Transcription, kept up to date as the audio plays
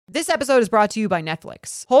This episode is brought to you by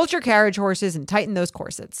Netflix. Hold your carriage horses and tighten those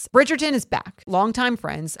corsets. Bridgerton is back. Longtime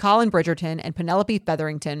friends Colin Bridgerton and Penelope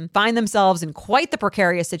Featherington find themselves in quite the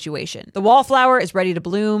precarious situation. The wallflower is ready to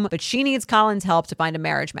bloom, but she needs Colin's help to find a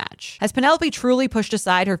marriage match. Has Penelope truly pushed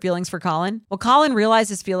aside her feelings for Colin? Will Colin realize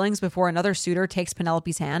his feelings before another suitor takes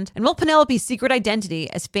Penelope's hand? And will Penelope's secret identity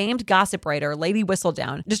as famed gossip writer Lady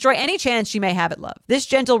Whistledown destroy any chance she may have at love? This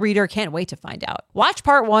gentle reader can't wait to find out. Watch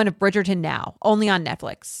part 1 of Bridgerton now, only on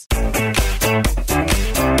Netflix.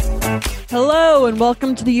 Hello and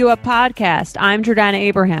welcome to the U Up Podcast. I'm Jordana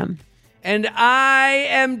Abraham. And I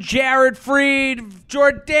am Jared Freed.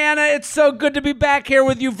 Jordana, it's so good to be back here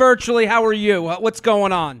with you virtually. How are you? What's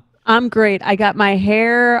going on? I'm great. I got my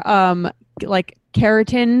hair like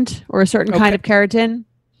keratined, or a certain kind of keratin.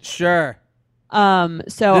 Sure. So I'm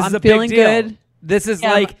feeling good. This is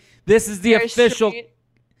this is the official straight.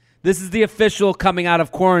 This is the official coming out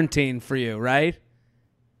of quarantine for you, right?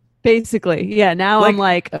 Basically, yeah. Now I'm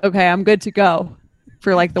like, okay, I'm good to go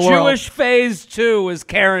for like the world. Jewish phase 2 is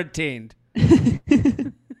quarantined.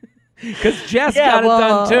 Because Jess got it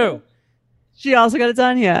done too. She also got it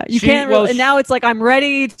done, yeah. And now it's like I'm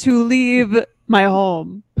ready to leave my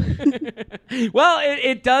home. Well,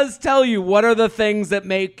 it does tell you what are the things that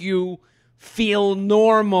make you feel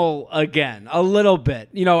normal again, a little bit.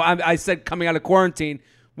 You know, I said coming out of quarantine.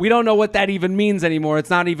 We don't know what that even means anymore.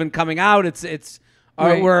 It's not even coming out. It's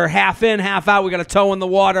right. We're half in, half out. We got a toe in the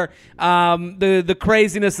water. The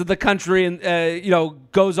craziness of the country and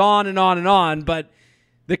goes on and on and on. But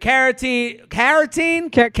the keratin. Yes,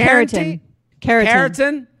 keratin.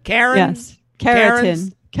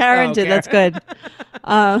 Keratin. That's good.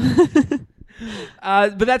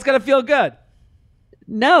 But that's gonna feel good.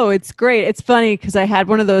 No, it's great. It's funny because I had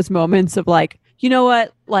one of those moments of like, you know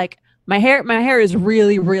what, like. My hair is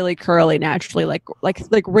really, really curly naturally, like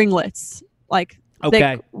ringlets, like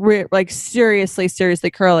okay, like seriously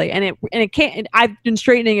curly. And it can't. I've been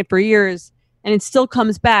straightening it for years, and it still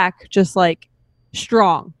comes back just like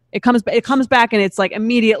strong. It comes back, and it's like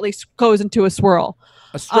immediately goes into a swirl.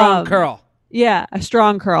 A strong curl. Yeah, a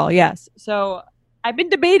strong curl. Yes. So I've been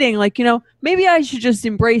debating, like, maybe I should just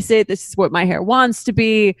embrace it. This is what my hair wants to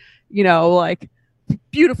be. Like.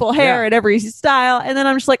 Beautiful hair in every style, and then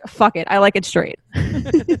I'm just like, fuck it, I like it straight.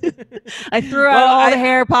 I threw out all the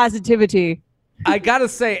hair positivity. I gotta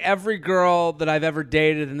say, every girl that I've ever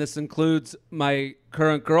dated, and this includes my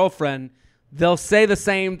current girlfriend, they'll say the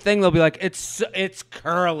same thing. They'll be like, it's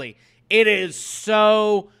curly, it is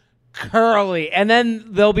so curly, and then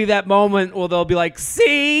there'll be that moment where they'll be like,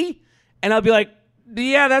 see, and I'll be like,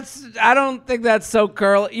 yeah, I don't think that's so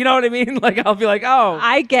curly. You know what I mean? Like, I'll be like, oh.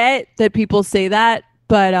 I get that people say that,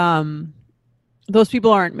 but those people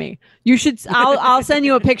aren't me. You should, I'll send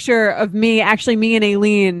you a picture of me and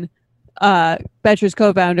Aileen, Betcher's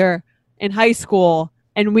co-founder, in high school.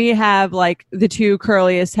 And we have like the two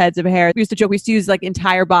curliest heads of hair. We used to joke, we used to use like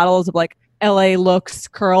entire bottles of like LA Looks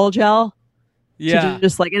curl gel. Yeah.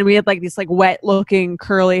 Just like, and we had like this like wet looking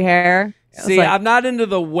curly hair. See, like, I'm not into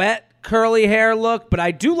the wet curly hair look, but I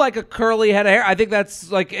do like a curly head of hair. I think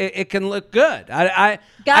that's like it can look good. I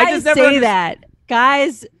guys say that.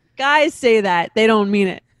 Guys say that. They don't mean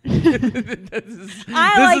it.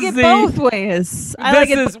 I like it both ways.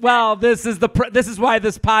 This is why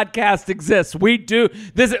this podcast exists. We do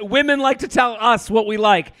this. Women like to tell us what we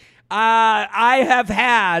like. I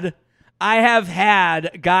have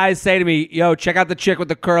had guys say to me, "Yo, check out the chick with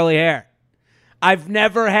the curly hair." I've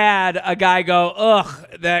never had a guy go, ugh,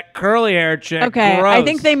 that curly hair chick. Okay, gross. I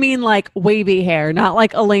think they mean like wavy hair, not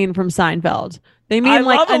like Elaine from Seinfeld. They mean I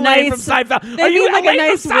like love a Elaine nice. From Seinfeld. They mean like a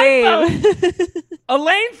nice wave.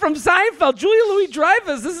 Elaine from Seinfeld, Julia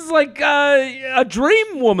Louis-Dreyfus. This is like a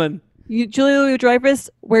dream woman. Julia Louis-Dreyfus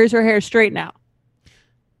wears her hair straight now.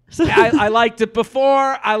 I liked it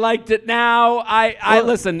before. I liked it now. I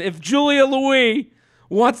listen. If Julia Louis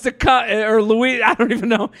wants to cut, or Louis, I don't even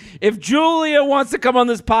know. If Julia wants to come on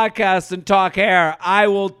this podcast and talk hair, I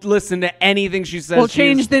will listen to anything she says. We'll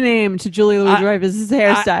change the name to Julia Louis-Dreyfus'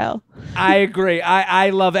 hairstyle. I agree. I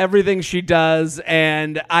love everything she does,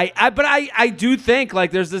 and but I do think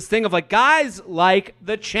like there's this thing of like guys like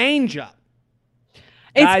the change up.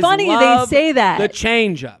 It's funny they say that. The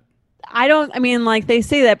change up. I mean, like they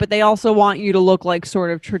say that, but they also want you to look like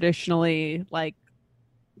sort of traditionally like.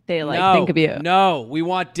 They think of you. No, we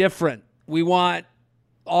want different. We want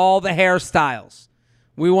all the hairstyles.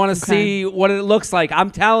 We want to see what it looks like.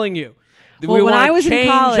 I'm telling you. Well, when I was in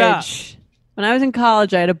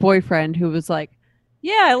college, I had a boyfriend who was like,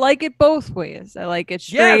 yeah, I like it both ways. I like it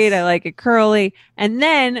straight. Yes. I like it curly. And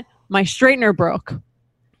then my straightener broke.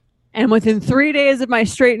 And within 3 days of my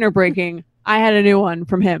straightener breaking, I had a new one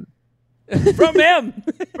from him. From him.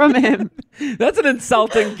 From him. That's an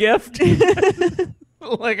insulting gift.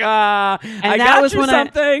 Like, I got you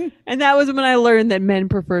something. And that was when I learned that men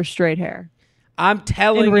prefer straight hair. I'm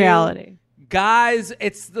telling you. In reality. Guys,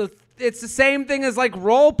 it's the same thing as like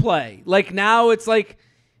role play. Like now it's like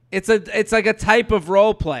it's like a type of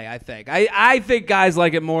role play, I think. I think guys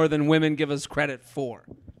like it more than women give us credit for.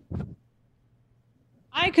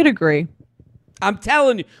 I could agree. I'm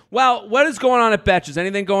telling you. Well, what is going on at Betches?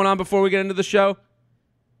 Anything going on before we get into the show?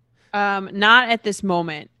 Not at this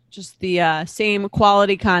moment. Just the same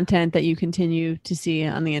quality content that you continue to see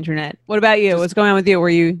on the internet. What about you? What's going on with you? What are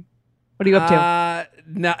you up to?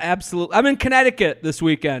 No, absolutely. I'm in Connecticut this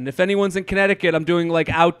weekend. If anyone's in Connecticut, I'm doing like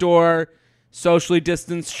outdoor, socially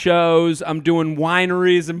distanced shows. I'm doing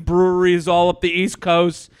wineries and breweries all up the East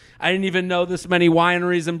Coast. I didn't even know this many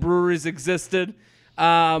wineries and breweries existed.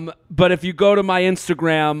 But if you go to my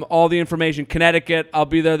Instagram, all the information, Connecticut, I'll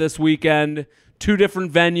be there this weekend. 2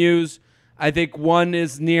 different venues. I think one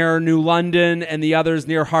is near New London and the other is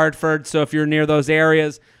near Hartford. So if you're near those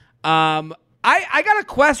areas, I got a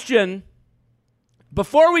question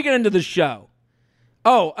before we get into the show.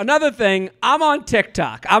 Oh, another thing. I'm on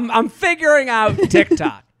TikTok. I'm figuring out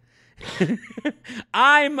TikTok.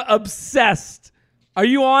 I'm obsessed. Are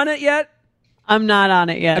you on it yet? I'm not on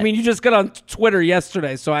it yet. I mean, you just got on Twitter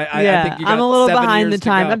yesterday, so I think you got I'm a little 7 behind years the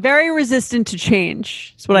time. to go. I'm very resistant to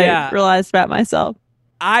change. That's what I realized about myself.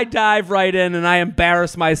 I dive right in and I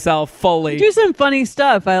embarrass myself fully. You do some funny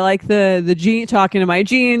stuff. I like the talking to my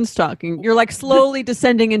jeans, talking. You're like slowly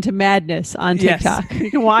descending into madness on TikTok. Yes.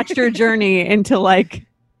 You can watch your journey into like.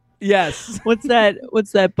 Yes. What's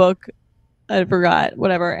that book? I forgot.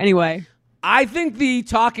 Whatever. Anyway. I think the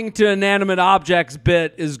talking to inanimate objects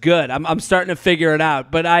bit is good. I'm starting to figure it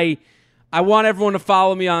out, but I want everyone to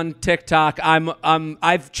follow me on TikTok.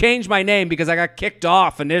 I've changed my name because I got kicked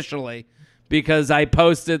off initially because I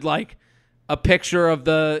posted like a picture of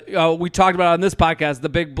we talked about it on this podcast, the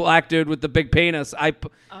big black dude with the big penis.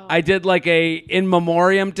 I did like a in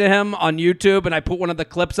memoriam to him on YouTube, and I put one of the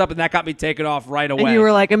clips up, and that got me taken off right away. And you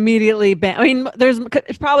were like immediately banned. I mean,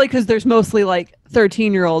 it's probably because there's mostly like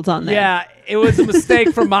 13-year-olds on there. Yeah, it was a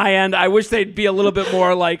mistake from my end. I wish they'd be a little bit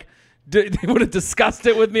more like. They would have discussed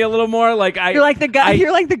it with me a little more. Like you're like the guy.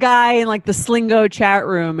 You're like the guy in like the Slingo chat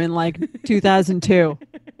room in like 2002.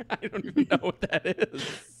 I don't even know what that is. Do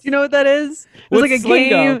you know what that is? It was like a Slingo?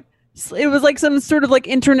 Game. It was like some sort of like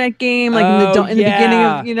internet game, like in the beginning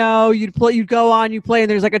of, you'd go on, you play, and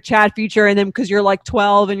there's like a chat feature, and then because you're like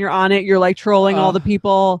 12 and you're on it, you're like trolling all the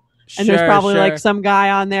people, and there's probably like some guy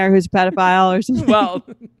on there who's a pedophile or something. Well,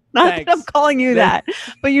 not that I'm calling you that,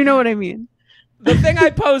 but you know what I mean. The thing I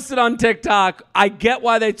posted on TikTok, I get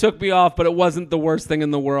why they took me off, but it wasn't the worst thing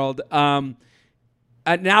in the world.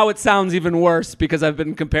 Now it sounds even worse because I've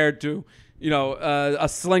been compared to, a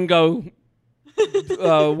Slingo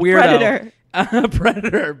weirdo.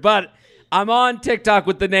 Predator. But I'm on TikTok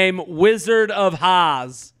with the name Wizard of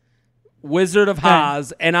Haas. Wizard of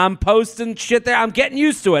Haas. And I'm posting shit there. I'm getting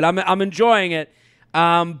used to it. I'm enjoying it.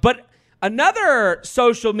 But another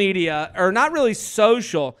social media, or not really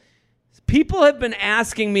social, people have been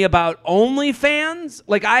asking me about OnlyFans.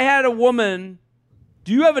 Like I had a woman.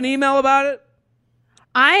 Do you have an email about it?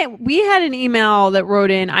 We had an email that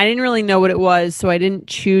wrote in. I didn't really know what it was, so I didn't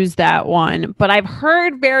choose that one. But I've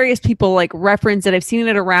heard various people like reference it. I've seen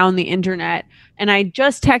it around the internet. And I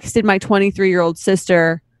just texted my 23-year-old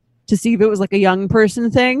sister to see if it was like a young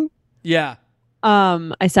person thing. Yeah.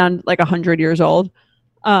 I sound like 100 years old.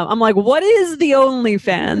 I'm like, what is the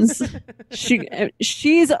OnlyFans?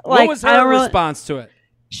 She's like, what was her response to it?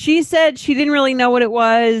 She said she didn't really know what it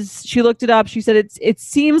was. She looked it up. She said it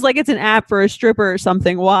seems like it's an app for a stripper or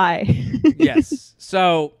something. Why? Yes.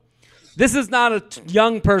 So this is not a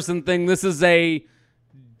young person thing. This is a,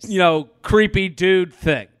 creepy dude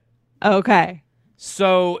thing. Okay.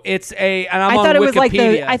 So it's and I'm I on thought it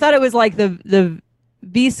Wikipedia. I thought it was like the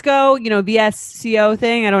VSCO, VSCO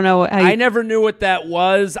thing. I don't know. I never knew what that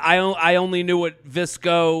was. I only knew what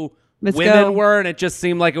Visco women were, and it just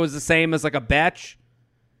seemed like it was the same as like a betch.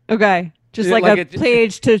 Okay. Just like a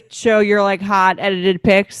page to show your like hot edited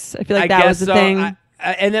pics. I feel like that was the thing.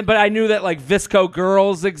 But I knew that like Visco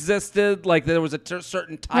girls existed. Like there was a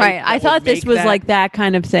certain type. Right. I thought this was like that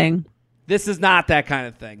kind of thing. This is not that kind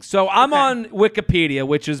of thing. So I'm on Wikipedia,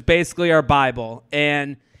 which is basically our Bible.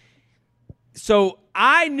 And so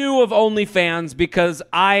I knew of OnlyFans because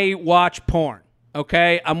I watch porn.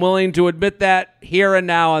 Okay. I'm willing to admit that here and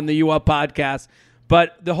now on the U Up podcast.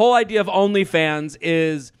 But the whole idea of OnlyFans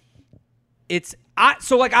is I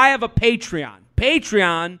have a Patreon.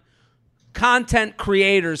 Patreon content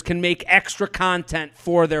creators can make extra content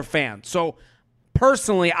for their fans. So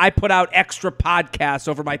personally, I put out extra podcasts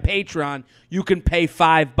over my Patreon. You can pay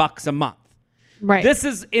 $5 a month. Right. This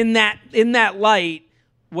is in that light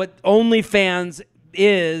what OnlyFans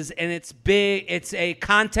is, and it's big. It's a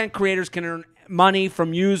content creators can earn money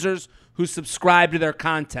from users who subscribe to their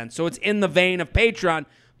content. So it's in the vein of Patreon,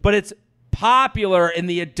 but it's popular in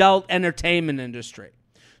the adult entertainment industry.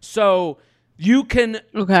 So you can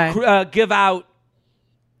give out,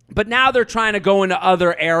 but now they're trying to go into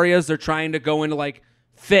other areas. They're trying to go into like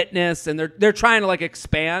fitness, and they're trying to like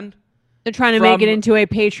expand. They're trying to make it into a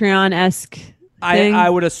Patreon-esque thing. I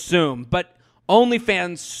would assume, but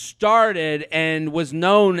OnlyFans started and was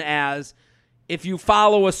known as, if you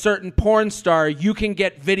follow a certain porn star, you can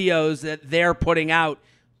get videos that they're putting out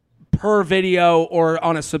per video or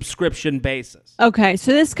on a subscription basis. Okay,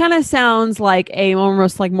 so this kind of sounds like a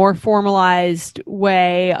almost like more formalized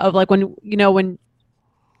way of like when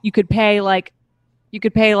you could pay like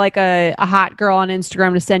a hot girl on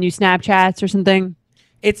Instagram to send you Snapchats or something.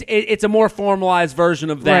 It's a more formalized version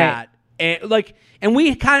of that. Right. And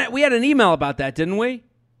we had an email about that, didn't we?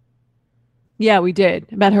 Yeah, we did.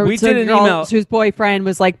 About her. We did an email whose boyfriend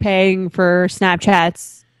was like paying for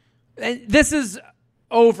Snapchats. And this is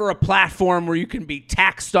over a platform where you can be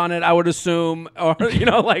taxed on it, I would assume, or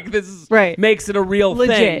like this is right. Makes it a real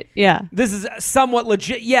legit, thing. Yeah. This is somewhat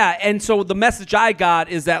legit. Yeah, and so the message I got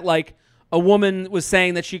is that like a woman was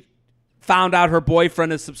saying that she found out her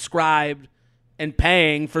boyfriend is subscribed and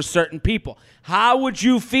paying for certain people. How would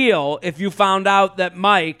you feel if you found out that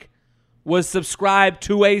Mike was subscribed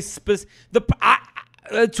to a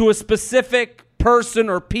specific person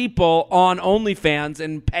or people on OnlyFans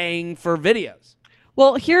and paying for videos?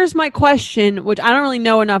 Well, here's my question, which I don't really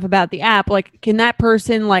know enough about the app. Like, can that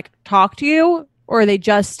person like talk to you, or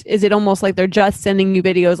is it almost like they're just sending you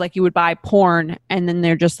videos like you would buy porn, and then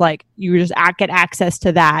they're just like you just get access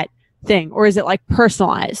to that thing, or is it like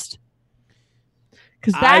personalized?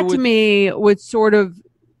 Because that to me would sort of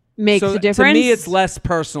make the difference. To me, it's less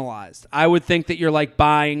personalized. I would think that you're like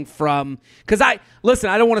buying from, because I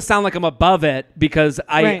don't want to sound like I'm above it, because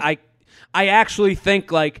I actually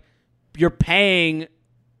think like you're paying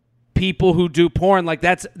people who do porn, like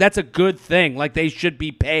that's a good thing. Like they should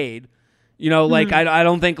be paid. Like I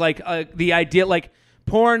don't think like the idea, like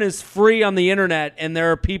porn is free on the internet, and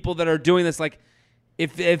there are people that are doing this. Like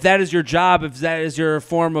if that is your job, if that is your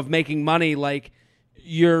form of making money, like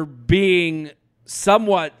you're being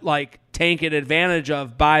somewhat like taken advantage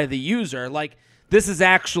of by the user. Like this is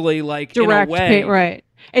actually like direct in a way, right?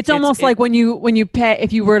 It's almost like when you pay,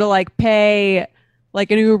 if you were to like pay like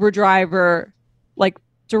an Uber driver like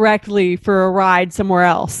directly for a ride somewhere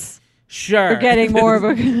else. Sure, you're getting more of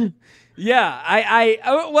a yeah.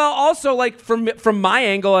 Well, also like from my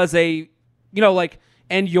angle as a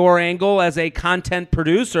and your angle as a content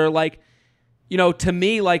producer, like. To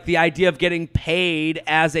me, like the idea of getting paid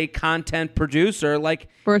as a content producer, like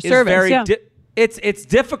for a service, very it's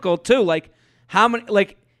difficult too. Like how many,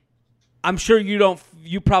 like I'm sure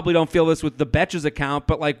you probably don't feel this with the Betches account,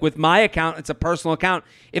 but like with my account, it's a personal account.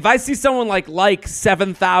 If I see someone like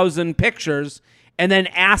 7,000 pictures and then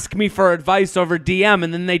ask me for advice over DM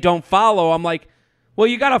and then they don't follow, I'm like, well,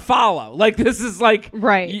 you got to follow. Like this is like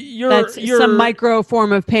right. You're some micro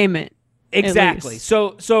form of payment. Exactly.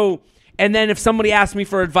 So. And then if somebody asks me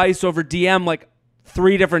for advice over DM like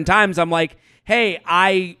 3 different times, I'm like, hey,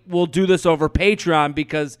 I will do this over Patreon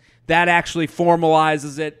because that actually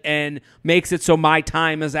formalizes it and makes it so my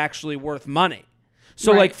time is actually worth money.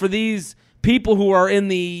 So like for these people who are in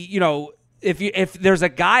the, if there's a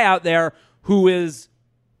guy out there who is,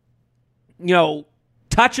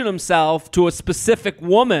 touching himself to a specific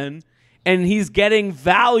woman and he's getting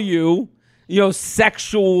value,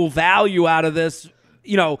 sexual value out of this,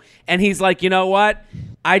 and he's like, you know what?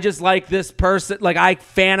 I just like this person. Like I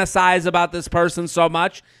fantasize about this person so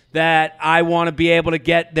much that I want to be able to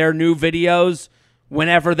get their new videos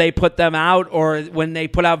whenever they put them out, or when they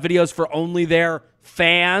put out videos for only their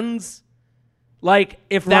fans. Like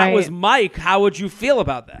if that was Mike, how would you feel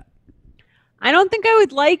about that? I don't think I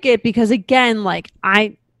would like it because again, like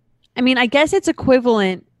I mean, I guess it's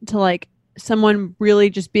equivalent to like someone really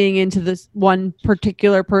just being into this one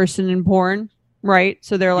particular person in porn. Right.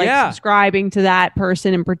 So they're like subscribing to that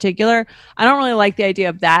person in particular. I don't really like the idea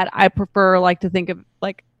of that. I prefer like to think of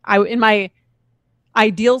like in my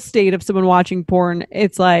ideal state of someone watching porn,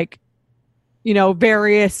 it's like,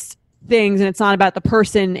 various things, and it's not about the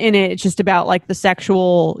person in it. It's just about like the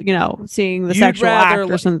sexual, seeing the sexual act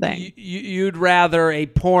or something. You'd rather a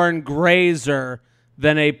porn grazer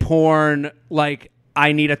than a porn like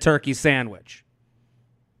I need a turkey sandwich.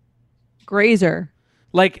 grazer.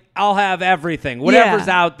 Like, I'll have everything, whatever's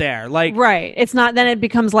out there. Like, right. It's not, then it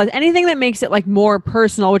becomes less, anything that makes it like more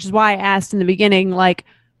personal, which is why I asked in the beginning, like,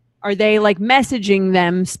 are they like messaging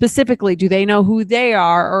them specifically? Do they know who they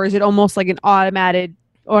are? Or is it almost like an automatic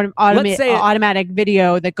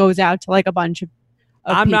video that goes out to like a bunch of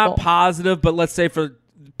I'm people? not positive, but let's say for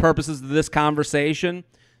purposes of this conversation,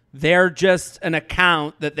 they're just an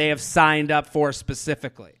account that they have signed up for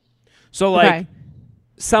specifically. So like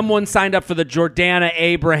someone signed up for the Jordana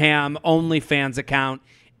Abraham OnlyFans account,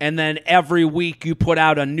 and then every week you put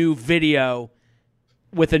out a new video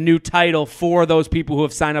with a new title for those people who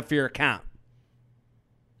have signed up for your account.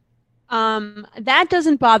 That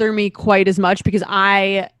doesn't bother me quite as much because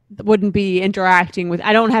I wouldn't be interacting with,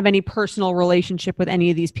 I don't have any personal relationship with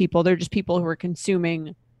any of these people. They're just people who are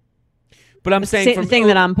consuming But I'm saying the thing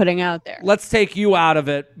that I'm putting out there. Let's take you out of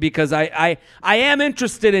it, because I am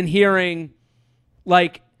interested in hearing,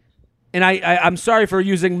 like, and I'm sorry for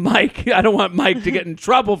using Mike. I don't want Mike to get in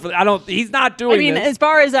trouble for that. He's not doing this. As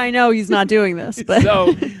far as I know, he's not doing this. But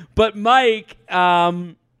but Mike,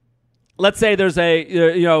 let's say there's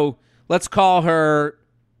let's call her,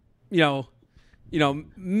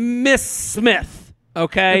 Miss Smith.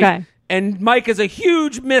 Okay. And Mike is a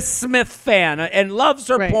huge Miss Smith fan and loves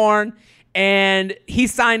her porn. And he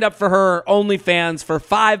signed up for her OnlyFans for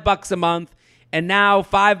 $5 a month. And now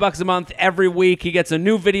 $5 a month every week, he gets a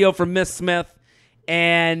new video from Miss Smith.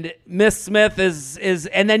 And Miss Smith is,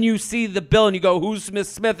 and then you see the bill and you go, who's Miss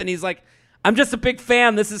Smith? And he's like, I'm just a big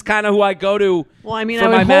fan. This is kind of who I go to. Well, I mean, I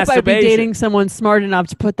would hope I'd be dating someone smart enough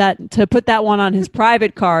to put that one on his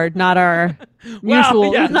private card, not our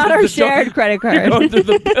not our shared credit card. Going through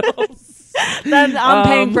the bills. Then I'm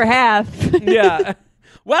paying for half. Yeah.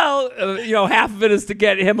 Well, half of it is to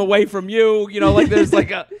get him away from you. Like there's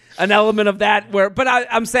like an element of that but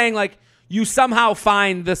I'm saying, like, you somehow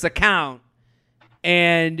find this account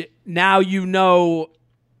and now you know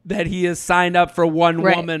that he has signed up for one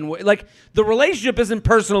woman. Like, the relationship isn't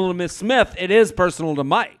personal to Miss Smith. It is personal to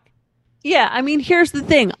Mike. Yeah, I mean, here's the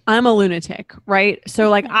thing. I'm a lunatic, right? So,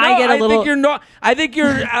 like, I think you're not. I think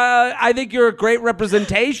you're a great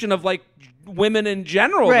representation of, like, women in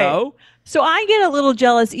general, though. So I get a little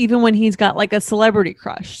jealous even when he's got like a celebrity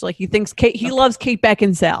crush. Like, he loves Kate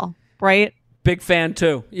Beckinsale, right? Big fan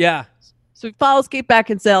too. Yeah. So he follows Kate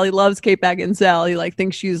Beckinsale. He loves Kate Beckinsale. He like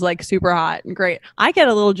thinks she's like super hot and great. I get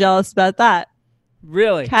a little jealous about that.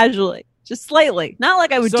 Really? Casually. Just slightly. Not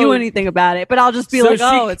like I would do anything about it, but I'll just be like,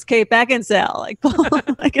 it's Kate Beckinsale. Like,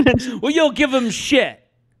 well, you'll give him shit.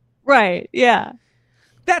 Right. Yeah.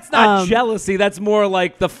 That's not jealousy. That's more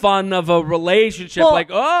like the fun of a relationship. Well, like,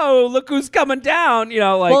 oh, look who's coming down.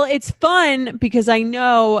 Well, it's fun because I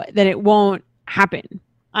know that it won't happen.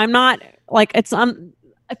 I'm not like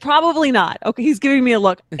probably not. Okay, he's giving me a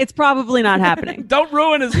look. It's probably not happening. Don't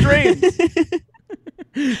ruin his dreams.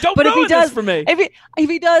 Don't ruin this for me. If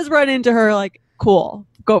he does run into her, like, cool,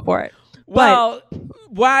 go for it. Well,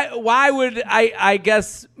 why would I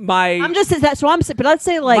guess I'm just that. So but let's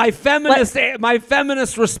say like my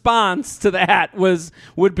feminist response to that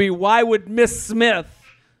would be, why would Miss Smith,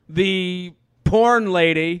 the porn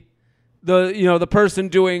lady, the person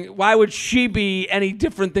doing, why would she be any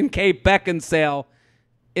different than Kate Beckinsale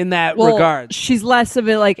in that regard? She's less of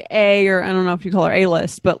it like I don't know if you call her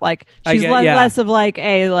A-list, but like she's less of like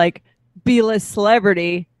a like B-list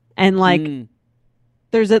celebrity, and like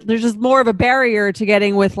there's just more of a barrier to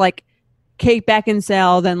getting with like Kate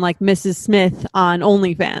Beckinsale than like Mrs. Smith on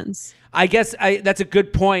OnlyFans. I guess that's a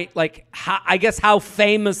good point. Like, how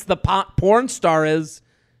famous the porn star is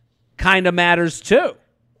kind of matters too.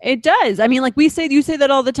 It does. I mean, like you say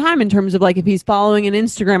that all the time in terms of like if he's following an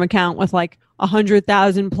Instagram account with like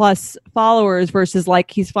 100,000 plus followers versus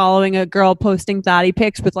like he's following a girl posting thotty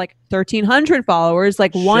pics with like 1,300 followers.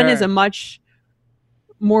 Like one is a much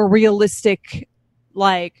more realistic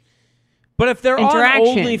like. But if they're on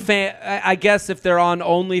OnlyFans, I guess if they're on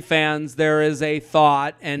OnlyFans, there is a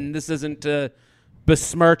thought, and this isn't to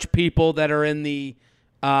besmirch people that are in the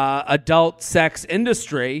adult sex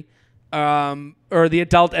industry or the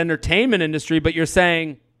adult entertainment industry, but you're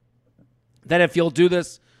saying that if you'll do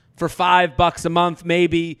this for $5 a month,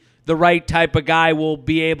 maybe the right type of guy will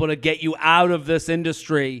be able to get you out of this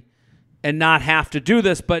industry and not have to do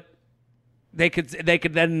this, but they could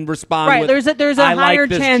then respond. Right, with, there's a higher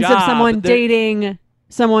chance of someone dating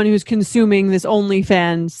someone who's consuming this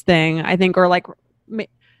OnlyFans thing, I think, or like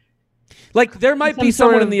there might be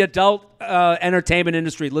someone in the adult entertainment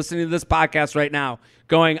industry listening to this podcast right now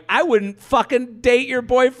going, I wouldn't fucking date your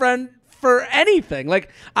boyfriend for anything. Like,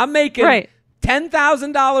 I'm making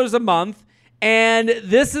 $10,000 a month, And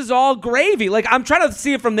this is all gravy. Like, I'm trying to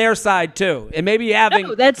see it from their side too, and maybe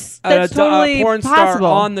having that's totally a porn possible.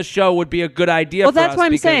 star on the show would be a good idea. Well, for that's us what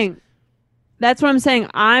I'm because- saying. That's what I'm saying.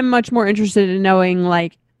 I'm much more interested in knowing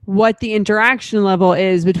like what the interaction level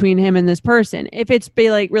is between him and this person. If it's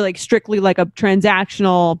be like really strictly like a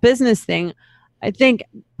transactional business thing, I think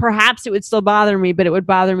perhaps it would still bother me, but it would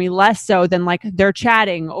bother me less so than like they're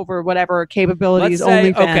chatting over whatever capabilities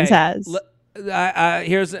OnlyFans has.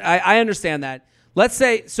 I understand that. Let's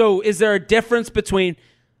say, so is there a difference between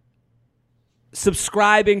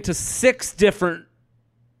subscribing to 6 different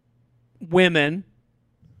women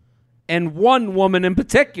and one woman in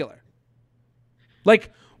particular?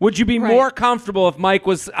 Like, would you be more comfortable if Mike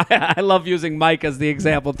was, I love using Mike as the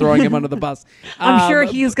example, throwing him under the bus. I'm sure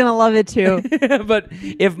he's going to love it too. But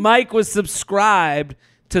if Mike was subscribed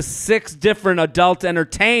to 6 different adult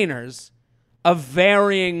entertainers of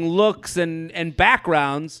varying looks and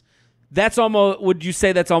backgrounds, that's almost, would you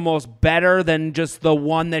say that's almost better than just the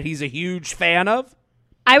one that he's a huge fan of?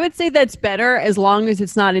 I would say that's better as long as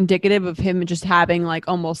it's not indicative of him just having like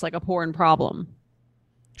almost like a porn problem.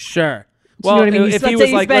 Sure. Well, you know what I mean? if he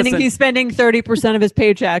was like, he's spending 30% of his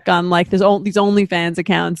paycheck on like these OnlyFans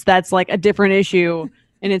accounts, that's like a different issue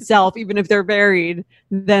in itself, even if they're varied,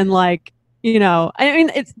 than like, you know, I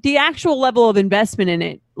mean, it's the actual level of investment in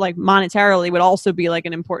it, like monetarily, would also be like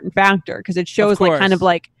an important factor because it shows like kind of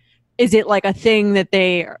like, is it like a thing that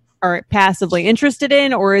they are passively interested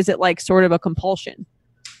in, or is it like sort of a compulsion?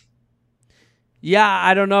 Yeah,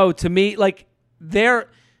 I don't know. To me, like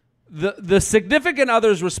the significant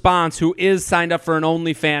other's response who is signed up for an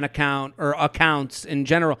OnlyFans account or accounts in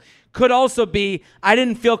general could also be, I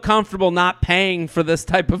didn't feel comfortable not paying for this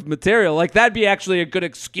type of material. Like, that'd be actually a good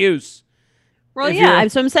excuse. Well, yeah.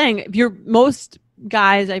 So I'm saying, if you're most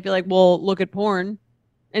guys, I feel like will look at porn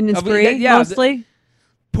and it's free mostly.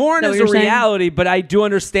 Porn is a reality, but I do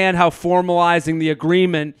understand how formalizing the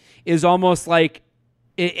agreement is almost like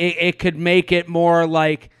it could make it more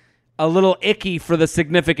like a little icky for the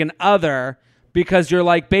significant other, because you're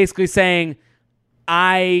like basically saying,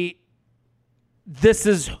 this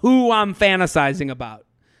is who I'm fantasizing about.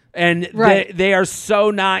 And they are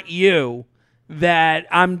so not you that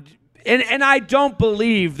and I don't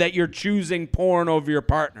believe that you're choosing porn over your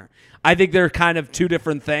partner. I think they're kind of two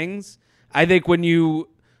different things. I think when you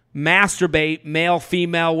masturbate, male,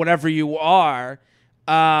 female, whatever you are,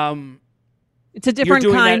 it's a different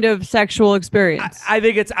kind of sexual experience. I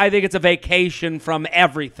think it's a vacation from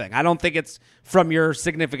everything. I don't think it's from your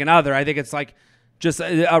significant other. I think it's like just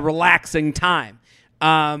a relaxing time.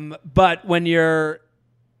 But when you're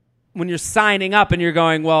signing up and you're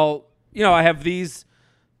going, well, you know, I have these,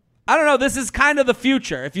 I don't know, this is kind of the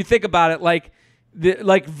future. If you think about it, like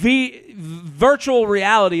virtual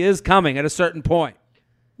reality is coming at a certain point.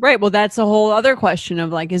 Right. Well, that's a whole other question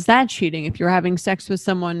of like, is that cheating? If you're having sex with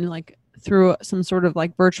someone like through some sort of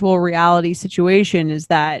like virtual reality situation, is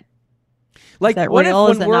that like, is that what real?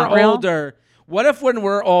 if when we're older, what if when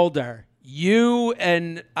we're older, you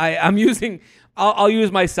and I'll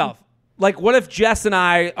use myself. Like, what if Jess and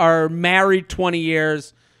I are married 20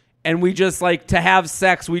 years and we just like to have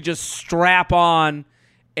sex, we just strap on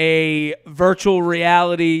a virtual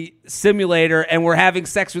reality simulator and we're having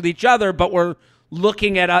sex with each other, but we're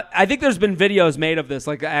looking at I think there's been videos made of this,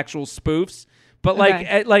 like actual spoofs, but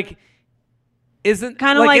like isn't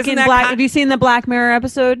kind of like in Black have you seen the Black Mirror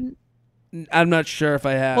episode? I'm not sure if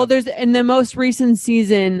I have. Well, there's in the most recent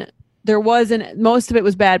season there wasn't, most of it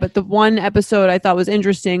was bad, but the one episode I thought was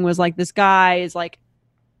interesting was like this guy is like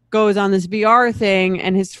goes on this VR thing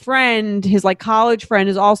and his friend, his like college friend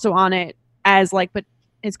is also on it as like, but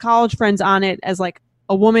his college friend's on it as like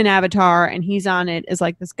a woman avatar and he's on it as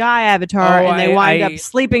like this guy avatar and they wind up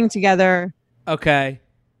sleeping together. Okay.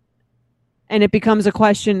 And it becomes a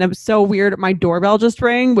question that was so weird. My doorbell just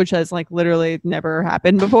rang, which has like literally never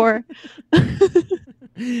happened before.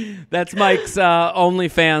 That's Mike's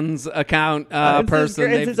OnlyFans account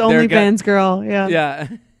person. It's his OnlyFans girl. Yeah. Yeah.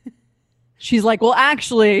 She's like, well,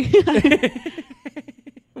 actually,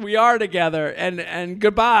 we are together and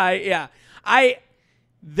goodbye. Yeah.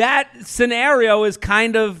 That scenario is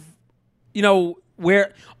kind of, you know,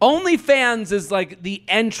 where OnlyFans is like the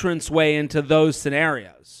entrance way into those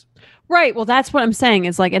scenarios. Right. Well, that's what I'm saying.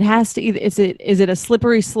 It's like it has to either is it a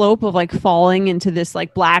slippery slope of like falling into this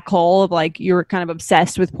like black hole of like you're kind of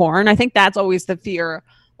obsessed with porn. I think that's always the fear.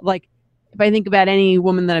 Like if I think about any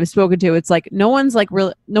woman that I've spoken to, it's like no one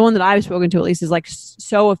that I've spoken to at least is like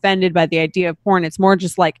so offended by the idea of porn. It's more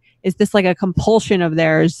just like, is this like a compulsion of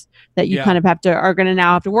theirs that you kind of are going to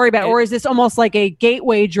now have to worry about? Or is this almost like a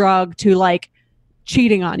gateway drug to like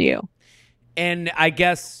cheating on you? And I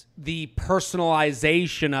guess the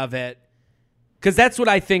personalization of it, because that's what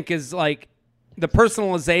I think is like the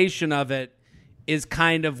personalization of it is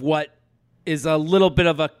kind of what is a little bit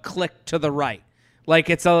of a click to the right. Like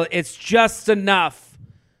it's just enough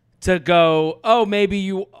to go, oh, maybe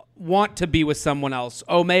you want to be with someone else.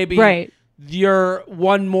 Oh, maybe you're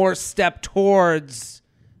one more step towards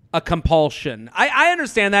a compulsion. I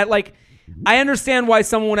understand that. Like, I understand why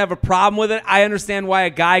someone would have a problem with it. I understand why a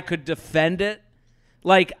guy could defend it.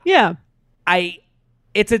 Like, yeah,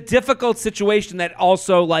 it's a difficult situation that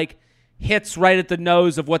also like hits right at the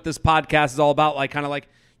nose of what this podcast is all about. Like, kind of like,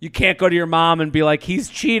 you can't go to your mom and be like, he's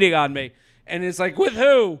cheating on me. And it's like, with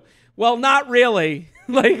who? Well, not really.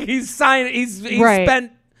 Like, he's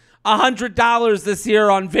spent $100 this year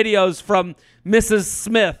on videos from Mrs.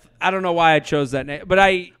 Smith. I don't know why I chose that name, but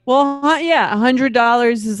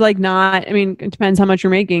 $100 is like not, I mean, it depends how much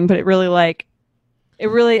you're making, but that's what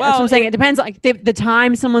I'm saying. It depends, like the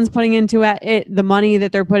time someone's putting into it, the money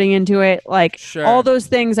that they're putting into it, like all those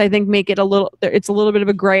things, I think make it it's a little bit of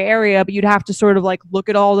a gray area, but you'd have to sort of like look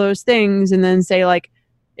at all those things and then say like,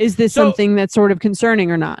 is this something that's sort of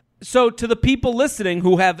concerning or not? So to the people listening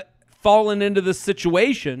who have fallen into this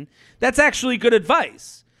situation, that's actually good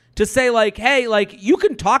advice to say like, hey, like you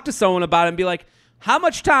can talk to someone about it and be like, how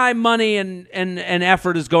much time, money, and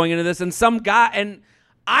effort is going into this? And some guy, and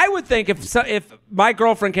I would think if my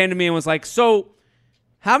girlfriend came to me and was like, so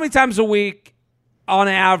how many times a week on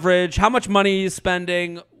average, how much money are you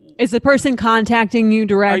spending? Is the person contacting you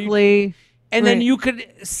directly? Then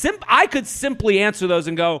I could simply answer those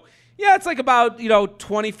and go, yeah, it's like about,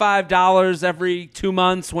 $25 every 2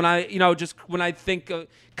 months when I think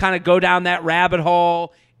kind of go down that rabbit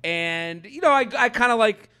hole. And, I kind of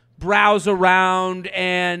like browse around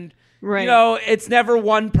and, it's never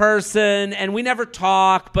one person and we never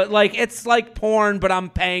talk, but like, it's like porn, but I'm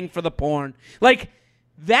paying for the porn. Like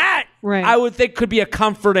that, I would think could be a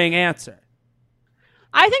comforting answer.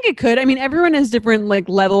 I think it could. I mean, everyone has different like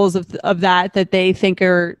levels of that they think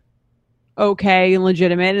are okay and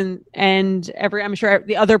legitimate, and I'm sure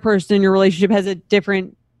the other person in your relationship has a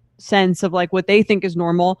different sense of like what they think is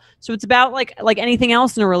normal. So it's about like anything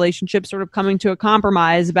else in a relationship, sort of coming to a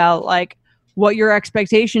compromise about like what your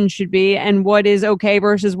expectations should be and what is okay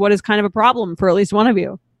versus what is kind of a problem for at least one of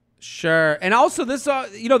you. Sure. And also this,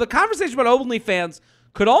 the conversation about OnlyFans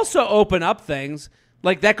could also open up things.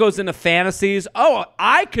 Like that goes into fantasies. Oh,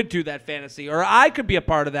 I could do that fantasy, or I could be a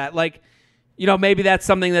part of that. Like, maybe that's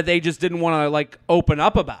something that they just didn't want to like open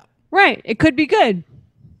up about. Right. It could be good.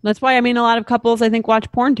 That's why, I mean, a lot of couples, I think,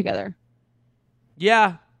 watch porn together.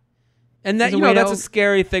 Yeah. And that, that's a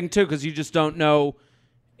scary thing too, because you just don't know,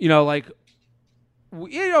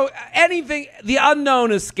 anything. The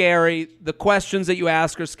unknown is scary. The questions that you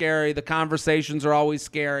ask are scary. The conversations are always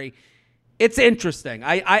scary. It's interesting.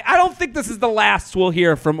 I don't think this is the last we'll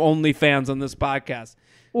hear from OnlyFans on this podcast.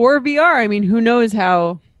 Or VR. I mean, who knows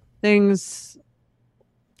how things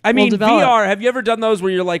will develop. VR, have you ever done those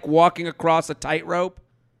where you're like walking across a tightrope?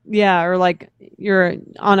 Yeah, or like you're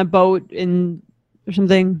on a boat or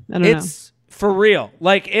something. I don't know. It's for real.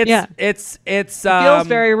 Like it feels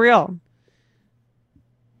very real.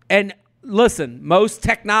 And listen, most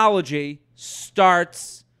technology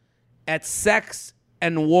starts at sex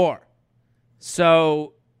and war.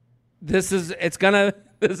 So this is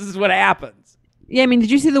what happens. Yeah, I mean,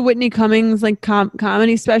 did you see the Whitney Cummings like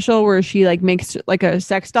comedy special where she like makes like a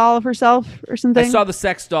sex doll of herself or something? I saw the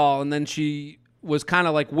sex doll, and then she was kind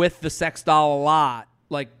of like with the sex doll a lot,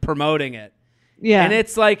 like promoting it. Yeah. And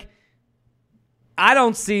it's like, I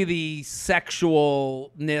don't see the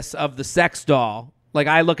sexualness of the sex doll. Like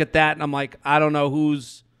I look at that and I'm like, I don't know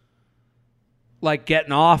who's like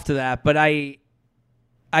getting off to that, but I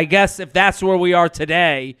guess if that's where we are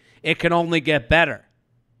today, it can only get better.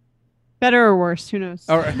 Better or worse, who knows?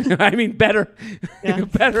 Or I mean, better. Yeah.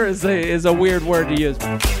 Better is a weird word to use.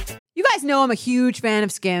 You guys know I'm a huge fan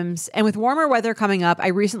of Skims, and with warmer weather coming up, I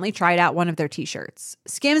recently tried out one of their t-shirts.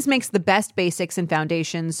 Skims makes the best basics and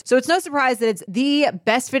foundations, so it's no surprise that it's the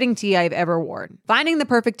best fitting tee I've ever worn. Finding the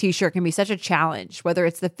perfect t-shirt can be such a challenge, whether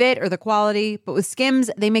it's the fit or the quality, but with Skims,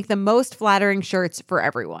 they make the most flattering shirts for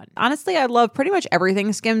everyone. Honestly, I love pretty much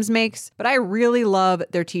everything Skims makes, but I really love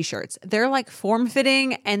their t-shirts. They're like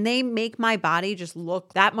form-fitting, and they make my body just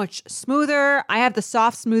look that much smoother. I have the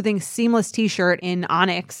soft, smoothing, seamless t-shirt in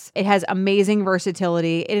Onyx. It has has amazing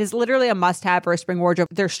versatility. It is literally a must-have for a spring wardrobe.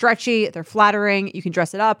 They're stretchy, they're flattering, you can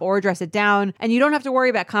dress it up or dress it down, and you don't have to worry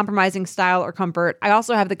about compromising style or comfort. I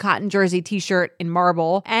also have the cotton jersey t-shirt in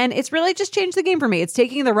marble, and it's really just changed the game for me. It's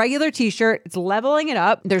taking the regular t-shirt, it's leveling it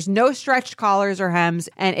up. There's no stretched collars or hems,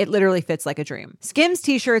 and it literally fits like a dream. Skims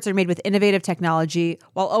t-shirts are made with innovative technology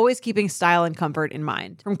while always keeping style and comfort in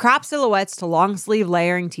mind. From crop silhouettes to long sleeve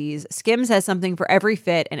layering tees, Skims has something for every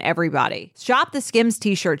fit and every body. Shop the Skims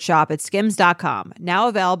t-shirt shop at skims.com, now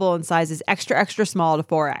available in sizes extra, extra small to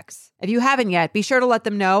 4X. If you haven't yet, be sure to let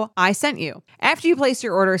them know I sent you. After you place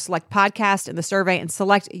your order, select podcast in the survey and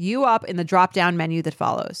select You Up in the drop-down menu that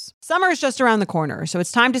follows. Summer is just around the corner, so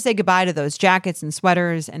it's time to say goodbye to those jackets and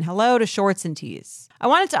sweaters and hello to shorts and tees. I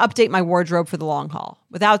wanted to update my wardrobe for the long haul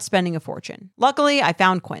without spending a fortune. Luckily, I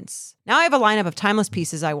found Quince. Now I have a lineup of timeless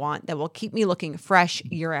pieces I want that will keep me looking fresh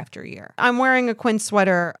year after year. I'm wearing a Quince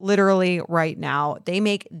sweater literally right now. They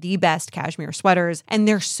make the best cashmere sweaters and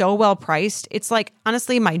they're so well priced. It's like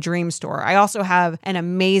honestly my dream store. I also have an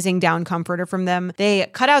amazing down comforter from them. They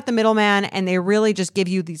cut out the middleman and they really just give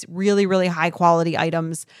you these really, really high quality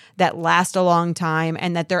items that last a long time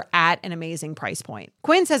and that they're at an amazing price point.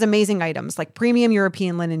 Quince has amazing items like premium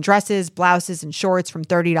European linen dresses, blouses, and shorts from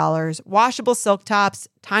 $30, washable silk tops,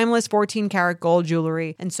 timeless 14-karat gold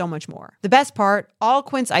jewelry, and so much more. The best part, all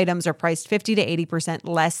Quince items are priced 50 to 80%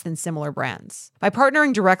 less than similar brands. By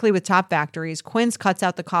partnering directly with top factories, Quince cuts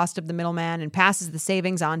out the cost of the middleman and passes the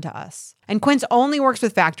savings on to us. And Quince only works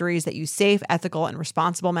with factories that use safe, ethical, and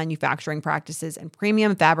responsible manufacturing practices and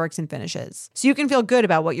premium fabrics and finishes, so you can feel good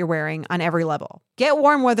about what you're wearing on every level. Get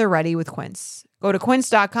warm weather ready with Quince. Go to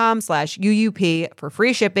quince.com/UUP for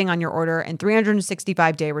free shipping on your order and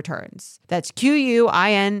 365-day returns. That's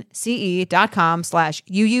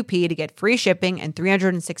QUINCE.com/UUP to get free shipping and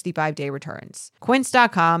 365-day returns.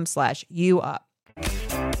 Quince.com/UUP.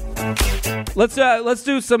 Let's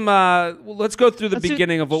do some. Let's go through the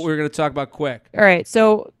beginning of what we were going to talk about quick. All right.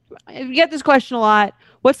 So you get this question a lot.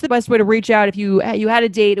 What's the best way to reach out if you had a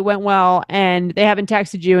date, it went well, and they haven't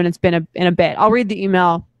texted you and it's been in a bit? I'll read the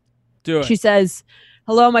email. Do it. She says,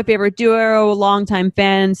 hello, my favorite duo, longtime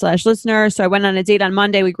fan / listener. So I went on a date on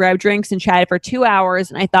Monday. We grabbed drinks and chatted for 2 hours,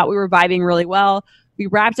 and I thought we were vibing really well. We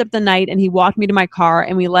wrapped up the night, and he walked me to my car,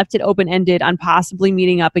 and we left it open-ended on possibly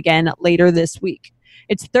meeting up again later this week.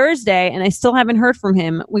 It's Thursday, and I still haven't heard from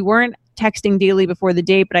him. We weren't texting daily before the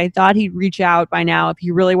date, but I thought he'd reach out by now if he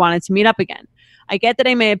really wanted to meet up again. I get that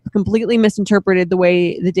I may have completely misinterpreted the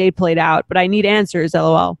way the date played out, but I need answers,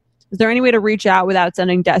 LOL. Is there any way to reach out without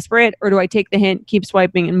sounding desperate, or do I take the hint, keep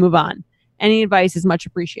swiping, and move on? Any advice is much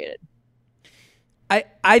appreciated.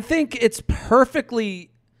 I think it's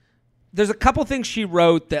perfectly. There's a couple things she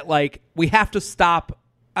wrote that like we have to stop.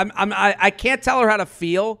 I can't tell her how to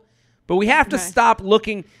feel, but we have to stop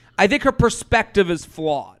looking. I think her perspective is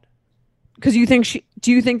flawed. Because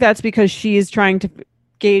do you think that's because she is trying to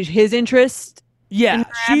gauge his interest? Yeah,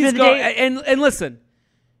 she's going and listen.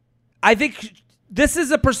 I think. This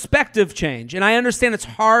is a perspective change, and I understand it's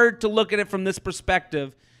hard to look at it from this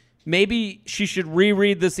perspective. Maybe she should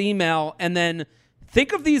reread this email and then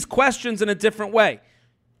think of these questions in a different way.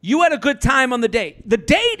 You had a good time on the date. The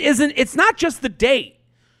date it's not just the date.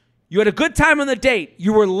 You had a good time on the date.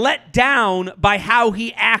 You were let down by how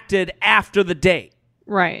he acted after the date.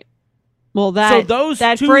 Right. Well,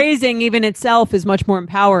 that phrasing even itself is much more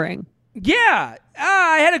empowering. Yeah.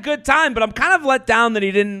 I had a good time, but I'm kind of let down that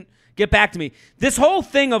he didn't get back to me. This whole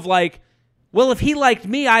thing of like, well, if he liked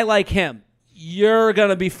me, I like him. You're going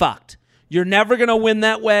to be fucked. You're never going to win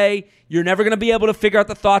that way. You're never going to be able to figure out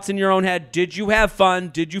the thoughts in your own head. Did you have fun?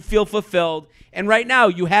 Did you feel fulfilled? And right now,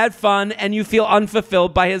 you had fun and you feel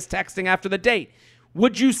unfulfilled by his texting after the date.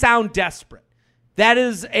 Would you sound desperate? That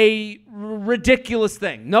is a ridiculous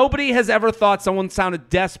thing. Nobody has ever thought someone sounded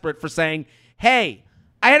desperate for saying, hey,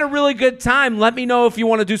 I had a really good time. Let me know if you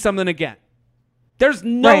want to do something again. There's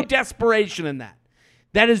no desperation in that.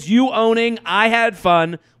 That is you owning, I had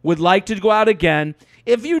fun, would like to go out again.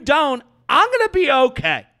 If you don't, I'm going to be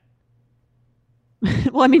okay.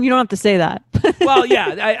 Well, I mean, you don't have to say that. Well,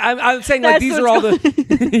 yeah, I'm saying like these are all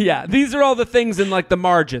the these are all the things in like the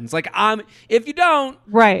margins. Like if you don't,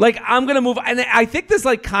 like I'm going to move. And I think this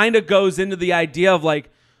like kind of goes into the idea of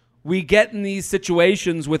like we get in these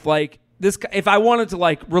situations with like this. If I wanted to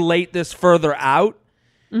like relate this further out,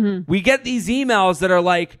 we get these emails that are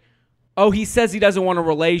like, oh, he says he doesn't want a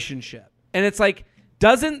relationship. And it's like,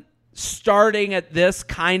 doesn't starting at this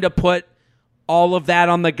kind of put all of that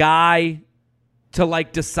on the guy to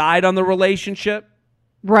like decide on the relationship?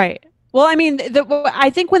 Right. Well, I mean, I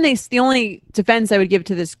think when the only defense I would give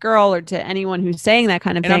to this girl or to anyone who's saying that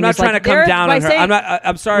kind of thing, I'm not trying to come down on her.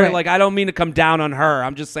 I'm sorry. Right. Like, I don't mean to come down on her.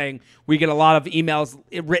 I'm just saying we get a lot of emails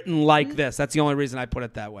written like this. That's the only reason I put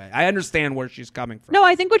it that way. I understand where she's coming from. No,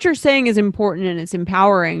 I think what you're saying is important and it's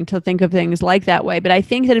empowering to think of things like that way. But I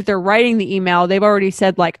think that if they're writing the email, they've already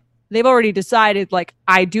decided, like,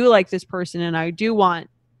 I do like this person and I do want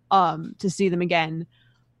to see them again.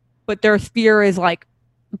 But their fear is like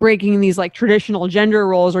breaking these like traditional gender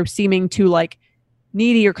roles or seeming too like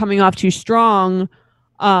needy or coming off too strong.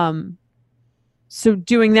 So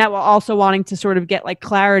doing that while also wanting to sort of get like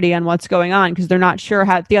clarity on what's going on because they're not sure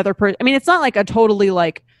how the other person. I mean, it's not like a totally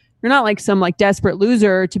like you're not like some like desperate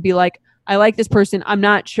loser to be like, I like this person. I'm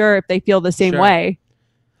not sure if they feel the same way.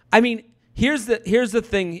 I mean, here's the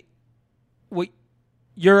thing.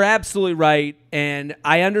 You're absolutely right, and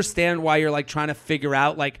I understand why you're like trying to figure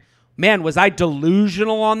out like, man, was I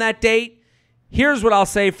delusional on that date? Here's what I'll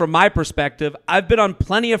say from my perspective. I've been on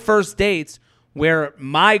plenty of first dates where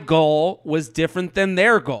my goal was different than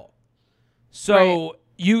their goal. So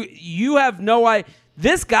you have no idea.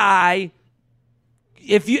 This guy,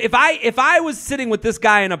 if I was sitting with this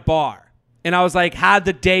guy in a bar and I was like, how'd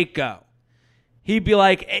the date go? He'd be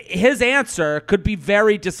like, his answer could be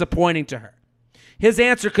very disappointing to her. His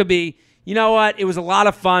answer could be, you know what? It was a lot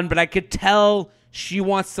of fun, but I could tell she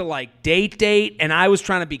wants to like date, and I was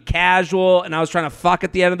trying to be casual, and I was trying to fuck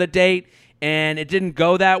at the end of the date, and it didn't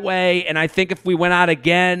go that way. And I think if we went out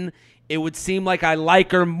again, it would seem like I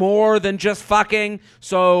like her more than just fucking.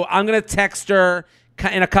 So I'm gonna text her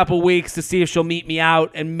in a couple weeks to see if she'll meet me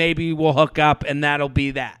out, and maybe we'll hook up, and that'll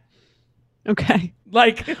be that. Okay.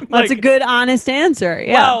 That's a good, honest answer.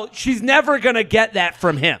 Yeah. Well, she's never gonna get that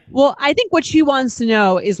from him. Well, I think what she wants to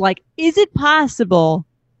know is like, is it possible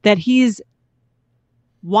that he's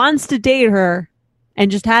wants to date her and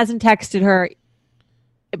just hasn't texted her,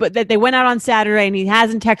 but that they went out on Saturday and he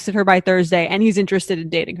hasn't texted her by Thursday and he's interested in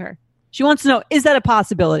dating her? She wants to know, is that a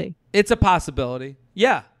possibility? It's a possibility.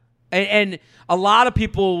 Yeah. And a lot of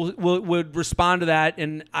people would respond to that,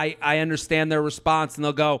 and I understand their response, and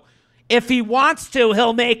they'll go, if he wants to,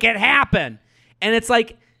 he'll make it happen. And it's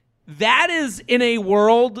like, that is in a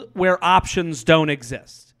world where options don't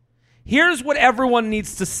exist. Here's what everyone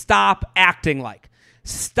needs to stop acting like.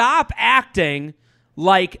 Stop acting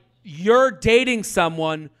like you're dating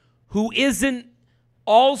someone who isn't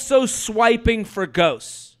also swiping for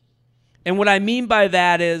ghosts. And what I mean by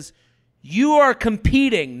that is you are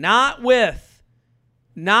competing not with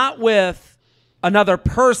another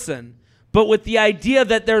person, but with the idea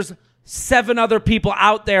that there's 7 other people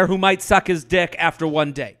out there who might suck his dick after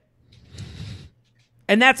one date.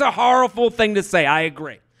 And that's a horrible thing to say. I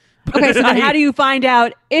agree. Okay, so then how do you find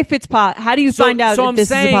out if it's how do you find out if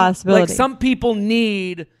this is a possibility? Like, some people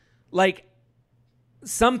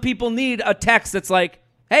need a text that's like,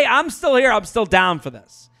 hey, I'm still here. I'm still down for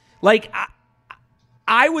this. Like,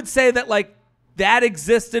 I would say that like that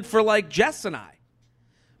existed for like Jess and I,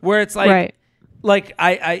 where it's like, right. Like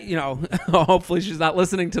I hopefully she's not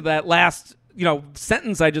listening to that last,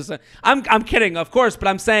 sentence I just said. I'm kidding, of course, but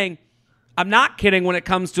I'm saying I'm not kidding when it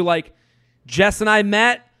comes to like Jess and I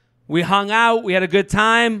met. We hung out. We had a good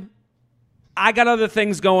time. I got other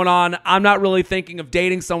things going on. I'm not really thinking of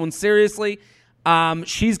dating someone seriously.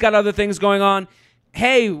 She's got other things going on.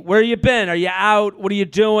 Hey, where you been? Are you out? What are you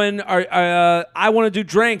doing? I want to do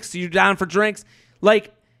drinks. Are you down for drinks?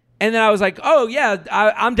 Like, and then I was like, oh, yeah,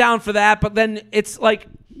 I'm down for that. But then it's like,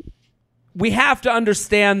 we have to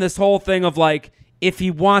understand this whole thing of like, if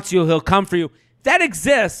he wants you, he'll come for you. That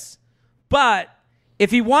exists, but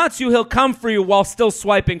if he wants you, he'll come for you while still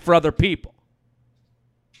swiping for other people.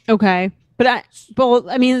 Okay. But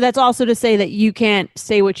I mean, that's also to say that you can't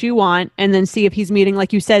say what you want and then see if he's meeting,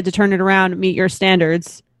 like you said, to turn it around, meet your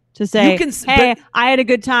standards, to say, hey, I had a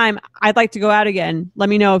good time. I'd like to go out again. Let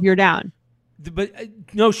me know if you're down. But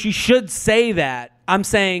no, she should say that. I'm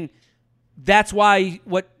saying that's why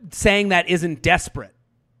saying that isn't desperate.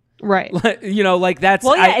 Right. Like that's.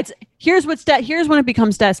 Well, yeah. Here's when it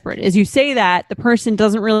becomes desperate. Is you say that the person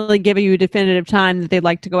doesn't really give you a definitive time that they'd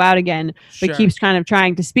like to go out again, but keeps kind of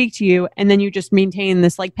trying to speak to you, and then you just maintain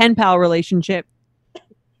this like pen pal relationship,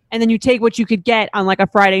 and then you take what you could get on like a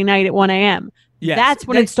Friday night at 1 a.m. Yes. That's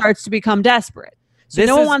when it starts to become desperate. So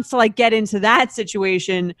no one wants to like get into that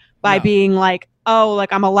situation by being like, oh,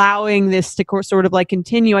 like I'm allowing this to sort of like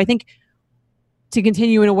continue. I think to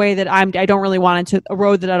continue in a way that I don't really want it to, a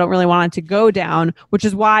road that I don't really want it to go down, which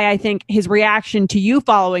is why I think his reaction to you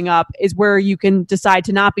following up is where you can decide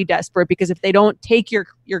to not be desperate, because if they don't take your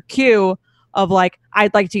cue of like,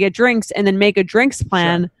 I'd like to get drinks and then make a drinks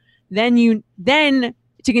plan, then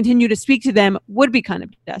to continue to speak to them would be kind of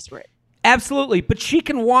desperate. Absolutely. But she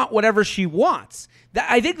can want whatever she wants.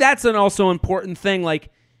 I think that's an also important thing.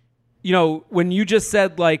 Like, you know, when you just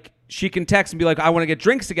said, like, she can text and be like, I want to get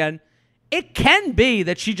drinks again. It can be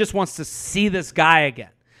that she just wants to see this guy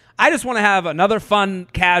again. I just want to have another fun,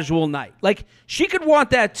 casual night. Like, she could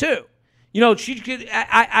want that too. You know, she could,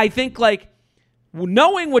 I think, like,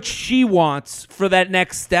 knowing what she wants for that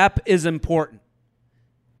next step is important.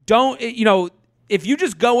 Don't, you know, if you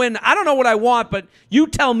just go in, I don't know what I want, but you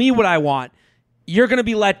tell me what I want, you're going to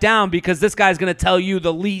be let down because this guy's going to tell you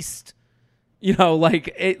the least, you know,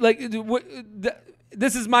 like,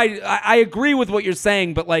 this is I agree with what you're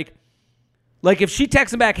saying, but like if she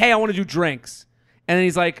texts him back, hey, I want to do drinks. And then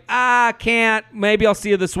he's like, can't, maybe I'll see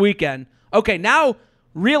you this weekend. Okay, now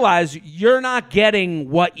realize you're not getting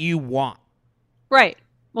what you want. Right.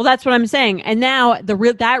 Well, that's what I'm saying. And now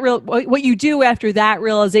what you do after that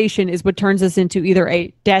realization is what turns us into either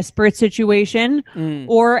a desperate situation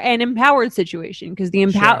or an empowered situation. Because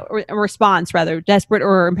the response, rather desperate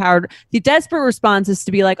or empowered, the desperate response is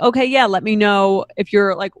to be like, okay, yeah, let me know if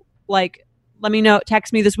you're like, let me know,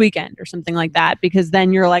 text me this weekend or something like that. Because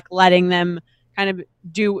then you're like letting them kind of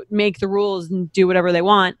make the rules and do whatever they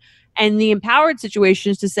want. And the empowered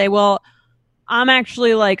situation is to say, well, I'm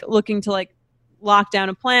actually like looking to like lock down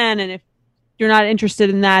a plan, and if you're not interested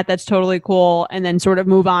in that, that's totally cool, and then sort of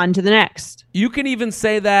move on to the next. You can even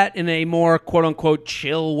say that in a more quote-unquote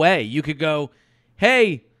chill way. You could go,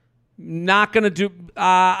 hey, not going to do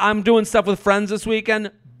I'm doing stuff with friends this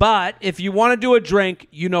weekend, but if you want to do a drink,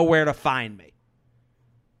 you know where to find me.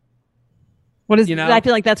 What is, you know? I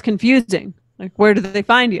feel like that's confusing. Like, where do they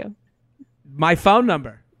find you? My phone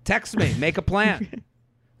number. Text me. Make a plan.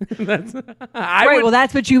 Well,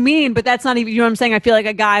 that's what you mean, but that's not even, you know what I'm saying? I feel like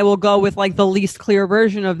a guy will go with like the least clear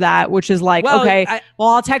version of that, which is like,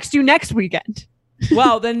 I'll text you next weekend.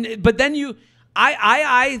 Well,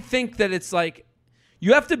 I think that it's like,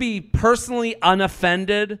 you have to be personally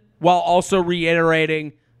unoffended while also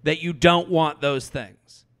reiterating that you don't want those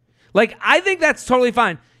things. Like, I think that's totally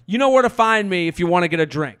fine. You know where to find me if you want to get a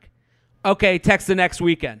drink. Okay, text the next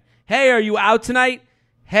weekend. Hey, are you out tonight?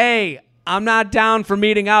 Hey, I'm not down for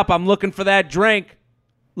meeting up. I'm looking for that drink.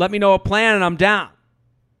 Let me know a plan and I'm down.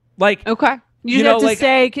 Like, okay. You have to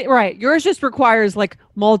say, right. Yours just requires like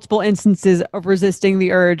multiple instances of resisting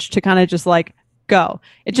the urge to kind of just like go.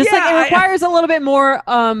 It just it requires a little bit more,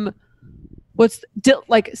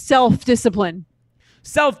 self-discipline.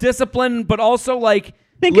 Self-discipline, but also like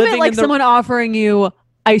think of it like someone offering you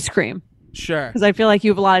ice cream. Sure. Because I feel like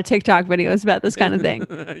you have a lot of TikTok videos about this kind of thing.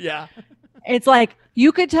 Yeah. It's like,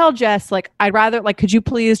 you could tell Jess, like, I'd rather, like, could you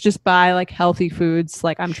please just buy, like, healthy foods?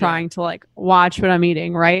 Like, I'm trying to, like, watch what I'm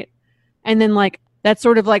eating, right? And then, like, that's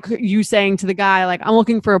sort of like you saying to the guy, like, I'm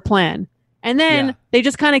looking for a plan. And then they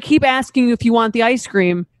just kind of keep asking you if you want the ice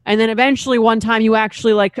cream. And then eventually one time you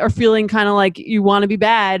actually, like, are feeling kind of like you want to be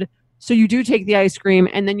bad. So you do take the ice cream,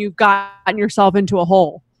 and then you've gotten yourself into a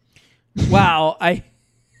hole. Wow.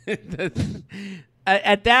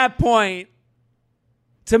 At that point,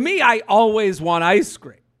 to me, I always want ice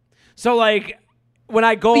cream. So, like, when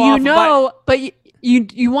I go you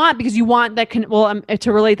want, because you want that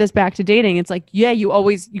to relate this back to dating, it's like, you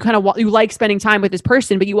like spending time with this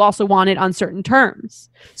person, but you also want it on certain terms.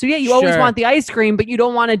 So, you always want the ice cream, but you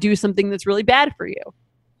don't want to do something that's really bad for you.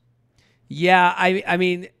 Yeah, I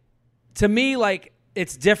mean, to me, like,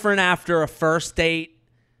 it's different after a first date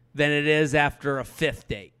than it is after a fifth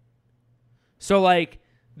date. So, like,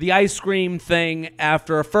 the ice cream thing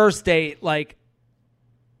after a first date, like,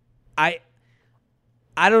 I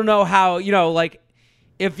don't know how, you know, like,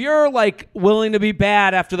 if you're, like, willing to be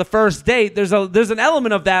bad after the first date, there's an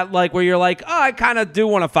element of that, like, where you're like, oh, I kind of do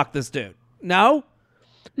want to fuck this dude. No,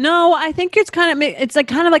 I think it's like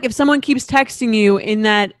kind of like if someone keeps texting you in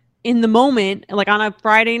the moment, like on a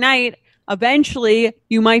Friday night, eventually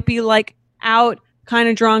you might be like out kind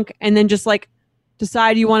of drunk and then just like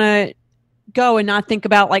decide you want to go and not think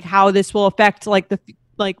about like how this will affect like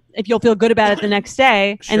if you'll feel good about it the next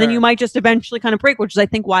day. Sure. And then you might just eventually kind of break, which is I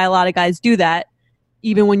think why a lot of guys do that,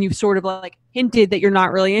 even when you've sort of like hinted that you're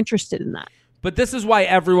not really interested in that. But this is why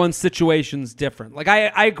everyone's situation's different. Like,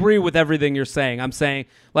 I agree with everything you're saying. I'm saying,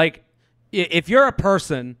 like, if you're a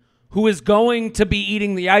person who is going to be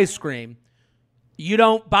eating the ice cream, you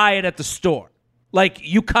don't buy it at the store. Like,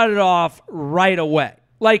 you cut it off right away.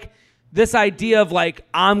 Like, this idea of, like,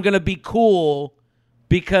 I'm going to be cool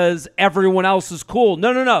because everyone else is cool.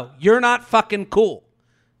 No. You're not fucking cool.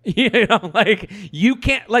 You know, like, you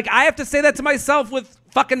can't, like, I have to say that to myself with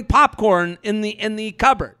fucking popcorn in the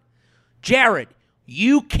cupboard. Jared,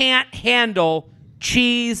 you can't handle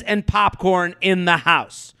cheese and popcorn in the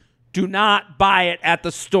house. Do not buy it at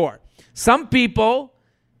the store. Some people,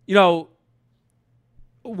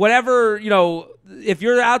 whatever, if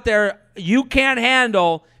you're out there, you can't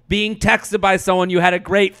handle being texted by someone you had a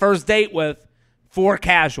great first date with for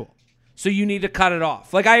casual. So you need to cut it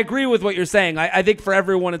off. Like, I agree with what you're saying. I think for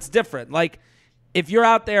everyone it's different. Like, if you're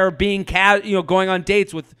out there being going on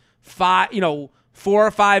dates with 4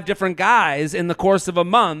 or 5 different guys in the course of a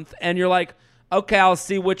month, and you're like, okay, I'll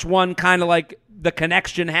see which one kind of like the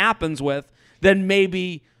connection happens with, then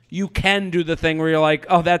maybe you can do the thing where you're like,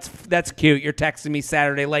 oh, that's cute. You're texting me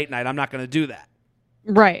Saturday late night. I'm not going to do that.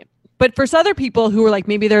 Right. But for other people who are like,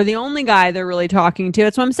 maybe they're the only guy they're really talking to,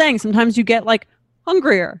 that's what I'm saying. Sometimes you get like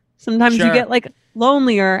hungrier. Sometimes you get like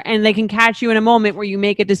lonelier, and they can catch you in a moment where you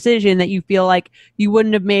make a decision that you feel like you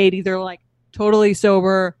wouldn't have made either like totally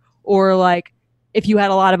sober or like if you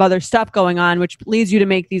had a lot of other stuff going on, which leads you to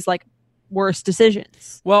make these like worse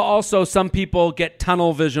decisions. Well, also some people get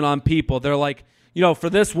tunnel vision on people. They're like,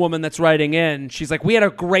 for this woman that's writing in, she's like, we had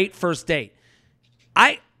a great first date.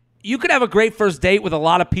 You could have a great first date with a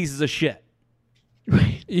lot of pieces of shit.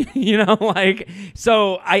 Right.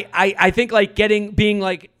 So I think like being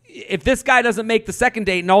like, if this guy doesn't make the second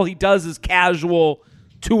date and all he does is casual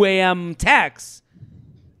 2 a.m. texts,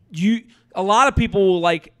 a lot of people will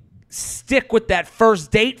like stick with that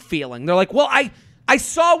first date feeling. They're like, well, I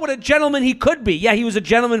saw what a gentleman he could be. Yeah, he was a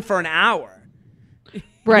gentleman for an hour.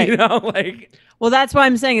 Right. Well, that's why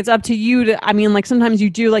I'm saying it's up to you to, sometimes you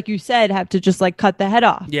do, like you said, have to just like cut the head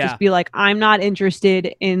off. Yeah. Just be like, I'm not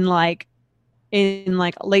interested in late night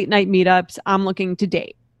meetups. I'm looking to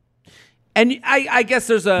date. And I guess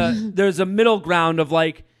there's a middle ground of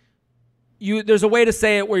like, there's a way to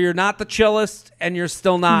say it where you're not the chillest and you're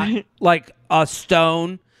still not like a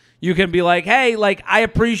stone. You can be like, hey, like, I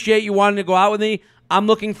appreciate you wanting to go out with me. I'm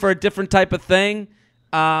looking for a different type of thing.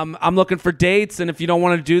 I'm looking for dates, and if you don't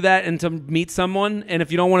want to do that and to meet someone, and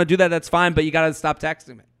if you don't want to do that, that's fine, but you got to stop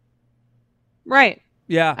texting me. Right.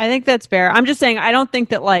 Yeah. I think that's fair. I'm just saying, I think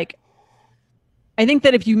that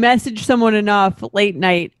if you message someone enough late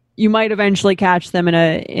night, you might eventually catch them in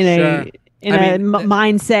a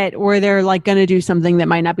mindset where they're like going to do something that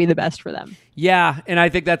might not be the best for them. Yeah. And I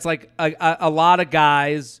think that's like a lot of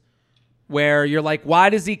guys where you're like, why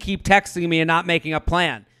does he keep texting me and not making a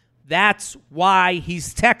plan? That's why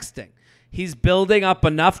he's texting. He's building up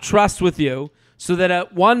enough trust with you so that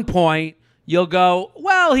at one point you'll go,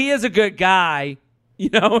 well, he is a good guy,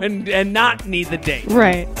 and not need the date.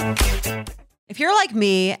 Right. If you're like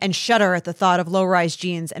me and shudder at the thought of low-rise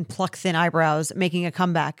jeans and pluck-thin eyebrows making a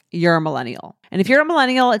comeback, you're a millennial. And if you're a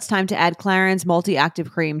millennial, it's time to add Clarins Multi-Active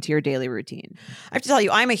Cream to your daily routine. I have to tell you,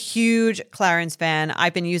 I'm a huge Clarins fan.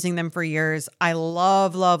 I've been using them for years. I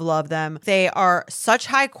love, love, love them. They are such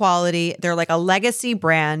high quality. They're like a legacy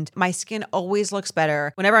brand. My skin always looks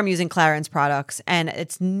better whenever I'm using Clarins products, and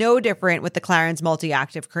it's no different with the Clarins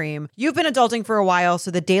Multi-Active Cream. You've been adulting for a while,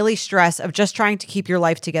 so the daily stress of just trying to keep your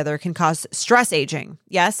life together can cause stress aging.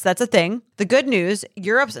 Yes, that's a thing. The good news,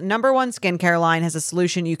 Europe's #1 skincare line has a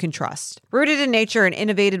solution you can trust. Rooted in nature and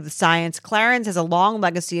innovated with science, Clarins has a long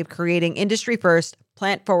legacy of creating industry-first,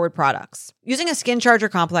 plant-forward products. Using a skin charger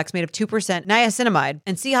complex made of 2% niacinamide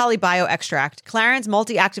and sea holly bioextract, Clarins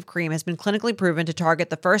Multi-Active Cream has been clinically proven to target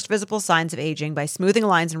the first visible signs of aging by smoothing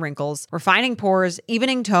lines and wrinkles, refining pores,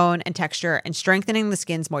 evening tone and texture, and strengthening the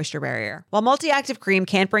skin's moisture barrier. While Multi-Active Cream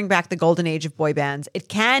can't bring back the golden age of boy bands, it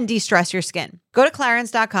can de-stress your skin. Go to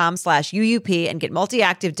clarins.com/UUP and get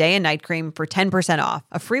Multi-Active Day and Night Cream for 10% off,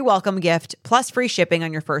 a free welcome gift, plus free shipping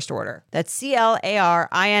on your first order. That's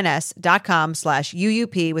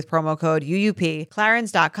clarins.com/UUP with promo code UUP,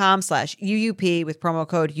 clarins.com/UUP with promo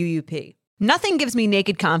code UUP. Nothing gives me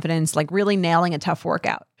naked confidence like really nailing a tough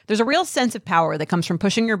workout. There's a real sense of power that comes from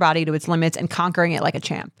pushing your body to its limits and conquering it like a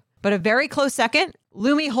champ. But a very close second,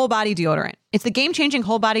 Lumi Whole Body Deodorant. It's the game-changing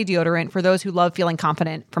whole body deodorant for those who love feeling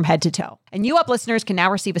confident from head to toe. And you Up listeners can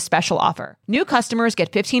now receive a special offer. New customers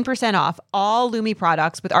get 15% off all Lumi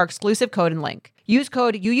products with our exclusive code and link. Use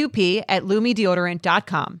code UUP at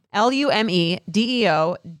LumiDeodorant.com.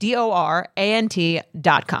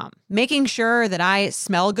 LumiDeodorant.com. Making sure that I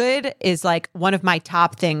smell good is like one of my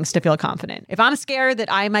top things to feel confident. If I'm scared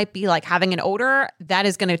that I might be like having an odor, that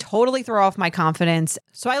is going to totally throw off my confidence.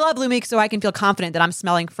 So I love Lumi so I can feel confident that I'm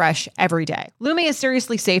smelling fresh every day. Lumi is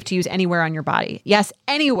seriously safe to use anywhere on your body. Yes,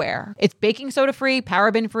 anywhere. It's baking soda free,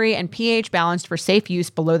 paraben free, and pH balanced for safe use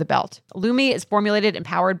below the belt. Lumi is formulated and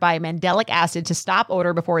powered by mandelic acid to stop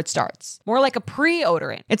odor before it starts. More like a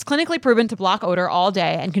pre-odorant. It's clinically proven to block odor all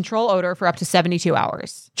day and control odor for up to 72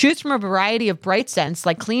 hours. Choose from a variety of bright scents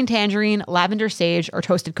like clean tangerine, lavender sage, or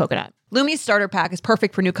toasted coconut. Lumi's starter pack is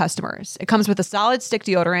perfect for new customers. It comes with a solid stick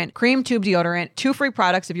deodorant, cream tube deodorant, 2 free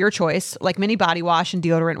products of your choice, like mini body wash and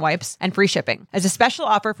deodorant wipes, and free shipping. As a special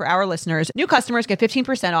offer for our listeners, new customers get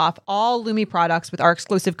 15% off all Lumi products with our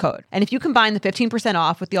exclusive code. And if you combine the 15%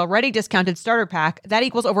 off with the already discounted starter pack, that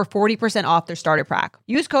equals over 40% off their starter pack.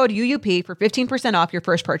 Use code UUP for 15% off your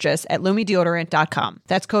first purchase at lumideodorant.com.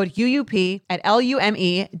 That's code UUP at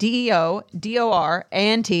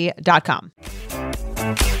LUMEDEODORANT.com.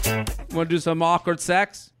 Want to do some awkward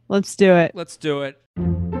sex? Let's do it. Let's do it.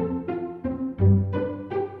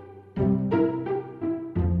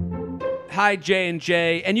 Hi,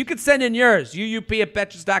 J&J. And you can send in yours. UUP at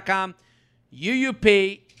Betches.com.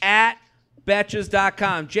 UUP at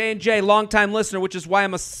Betches.com. J&J, longtime listener, which is why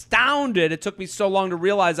I'm astounded it took me so long to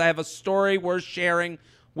realize I have a story worth sharing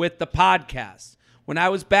with the podcast. When I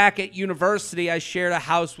was back at university, I shared a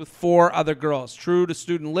house with 4 other girls. True to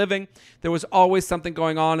student living, there was always something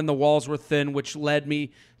going on and the walls were thin, which led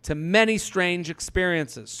me to many strange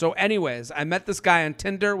experiences. So anyways, I met this guy on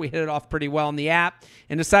Tinder. We hit it off pretty well on the app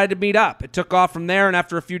and decided to meet up. It took off from there, and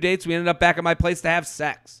after a few dates, we ended up back at my place to have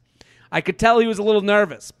sex. I could tell he was a little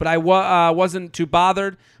nervous, but I wasn't too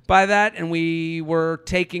bothered by that, and we were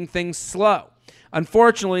taking things slow.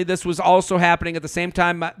 Unfortunately, this was also happening at the same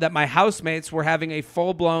time that my housemates were having a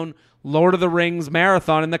full-blown Lord of the Rings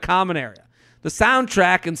marathon in the common area. The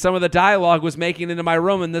soundtrack and some of the dialogue was making it into my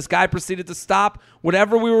room, and this guy proceeded to stop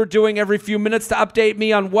whatever we were doing every few minutes to update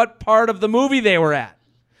me on what part of the movie they were at.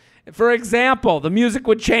 For example, the music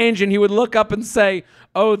would change, and he would look up and say,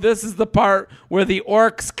 "Oh, this is the part where the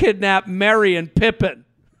orcs kidnap Merry and Pippin."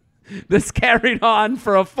 This carried on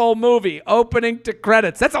for a full movie, opening to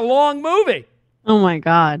credits. That's a long movie. Oh my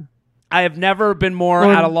God. I have never been more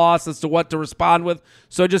at a loss as to what to respond with,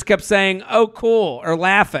 so I just kept saying, "Oh, cool," or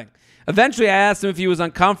laughing. Eventually, I asked him if he was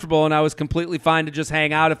uncomfortable, and I was completely fine to just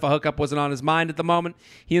hang out if a hookup wasn't on his mind at the moment.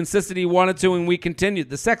 He insisted he wanted to, and we continued.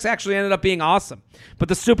 The sex actually ended up being awesome, but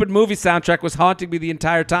the stupid movie soundtrack was haunting me the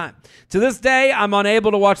entire time. To this day, I'm unable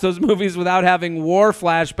to watch those movies without having war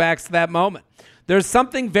flashbacks to that moment. There's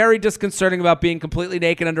something very disconcerting about being completely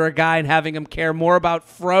naked under a guy and having him care more about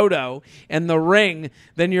Frodo and the ring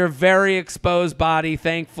than your very exposed body.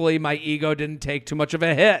 Thankfully, my ego didn't take too much of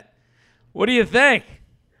a hit. What do you think?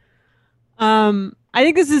 I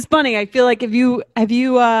think this is funny. I feel like is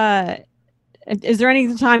there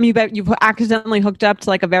any time you've accidentally hooked up to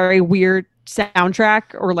like a very weird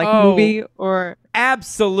soundtrack or like movie or?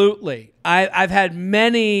 Absolutely. I've had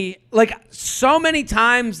many, like so many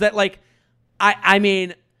times that like, I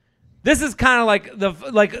mean, this is kind of like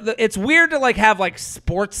it's weird to like have like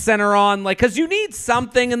Sports Center on, like, cause you need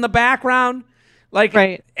something in the background. Like,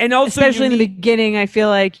 right. And also especially in the beginning, I feel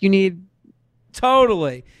like you need.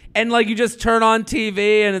 Totally. And like you just turn on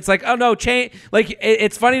TV and it's like, oh no, change. Like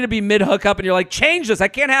it's funny to be mid hookup and you're like, change this. I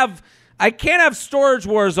can't have Storage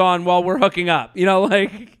Wars on while we're hooking up. You know,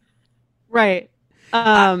 like. Right.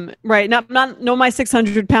 Right. Not know my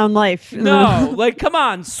 600-pound life. No, like come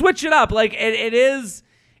on, switch it up. Like it is,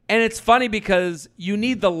 and it's funny because you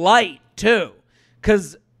need the light too,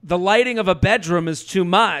 because the lighting of a bedroom is too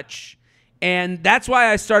much, and that's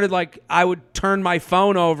why I started like I would turn my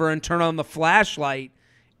phone over and turn on the flashlight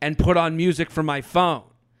and put on music from my phone.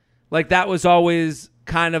 Like that was always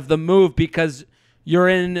kind of the move because you're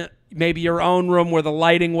in maybe your own room where the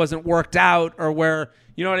lighting wasn't worked out or where,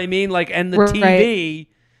 you know what I mean? Like, and the TV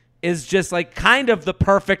is just like kind of the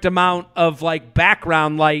perfect amount of like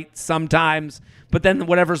background light sometimes, but then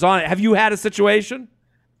whatever's on it. Have you had a situation?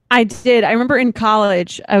 I did. I remember in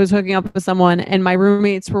college, I was hooking up with someone and my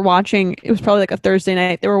roommates were watching, it was probably like a Thursday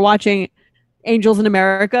night. They were watching Angels in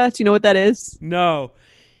America. Do you know what that is? No.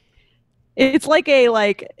 It's like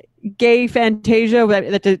a gay fantasia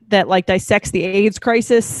that like dissects the AIDS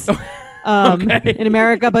crisis in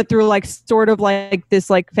America, but through like sort of like this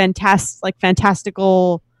like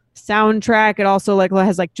fantastical soundtrack. It also like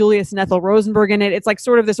has like Julius and Ethel Rosenberg in it. It's like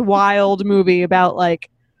sort of this wild movie about like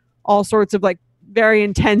all sorts of like very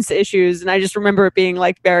intense issues. And I just remember it being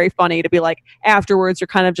like very funny to be like afterwards you're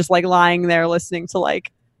kind of just like lying there listening to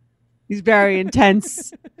like these very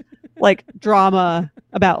intense like drama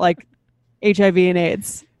about like HIV and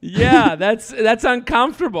AIDS. Yeah, that's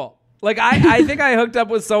uncomfortable. Like I think I hooked up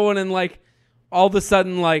with someone and like all of a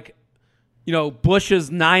sudden like, you know, Bush's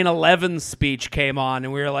 9/11 speech came on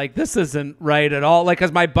and we were like, this isn't right at all. Like,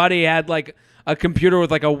 cause my buddy had like a computer with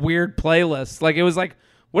like a weird playlist. Like it was like,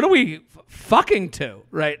 what are we fucking to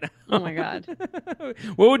right now? Oh my God.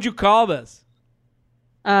 What would you call this?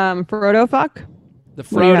 Frodo fuck. The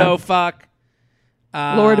Frodo fuck.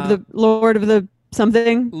 Lord of the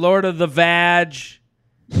something. Lord of the Vag.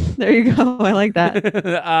 There you go. I like that.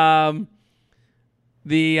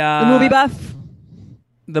 The movie buff.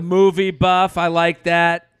 The movie buff. I like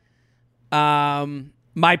that.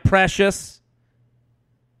 My Precious.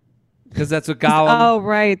 Because that's what Gollum. Oh,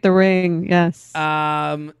 right. The ring. Yes.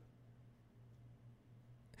 Gandalf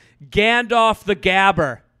the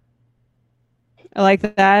Gabber. I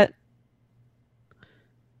like that.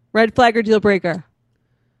 Red flag or deal breaker?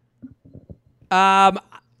 To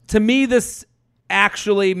me, this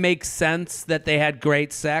actually makes sense that they had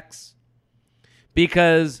great sex.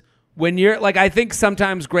 Because when you're like, I think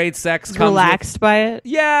sometimes great sex comes relaxed by it.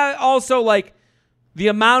 Yeah. Also, like the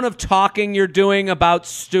amount of talking you're doing about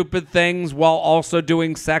stupid things while also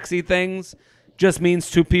doing sexy things just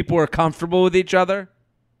means two people are comfortable with each other.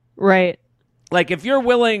 Right. Like if you're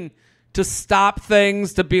willing to stop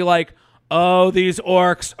things to be like, oh, these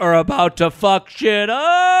orcs are about to fuck shit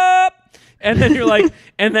up. And then you're like,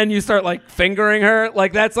 and then you start like fingering her.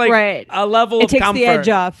 Like that's like right. a level it of comfort. It takes the edge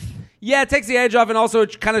off. Yeah, it takes the edge off. And also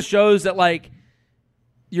it kind of shows that like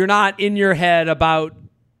you're not in your head about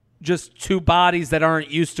just two bodies that aren't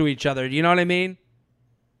used to each other. Do you know what I mean?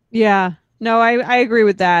 Yeah. No, I agree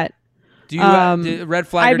with that. Do you red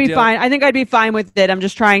flag? I'd be fine. I think I'd be fine with it. I'm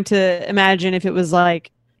just trying to imagine if it was like,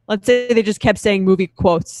 let's say they just kept saying movie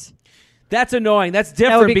quotes. That's annoying. That's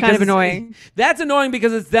different. That would be because kind of annoying. That's annoying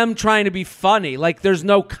because it's them trying to be funny. Like there's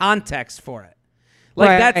no context for it. Like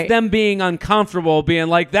right. That's them being uncomfortable, being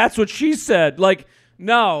like, that's what she said. Like,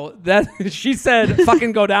 no, that she said,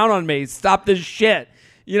 fucking go down on me. Stop this shit.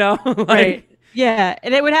 You know? Like, right. Yeah.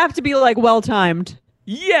 And it would have to be like well timed.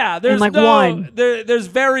 Yeah. There's like one. There's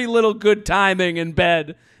very little good timing in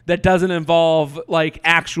bed that doesn't involve like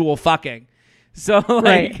actual fucking. So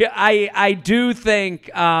like right. I do think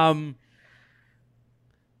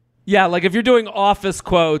yeah, like if you're doing office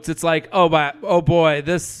quotes, it's like, oh boy,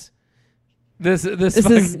 this is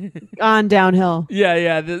on downhill.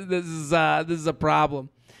 Yeah, this is a problem.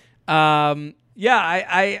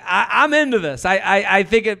 Yeah, I'm into this. I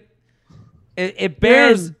think it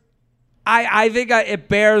bears. I think it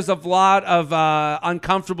bears a lot of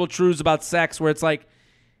uncomfortable truths about sex, where it's like,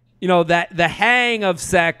 you know, that the hang of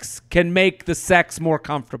sex can make the sex more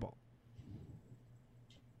comfortable.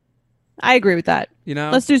 I agree with that. You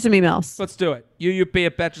know, let's do some emails. Let's do it.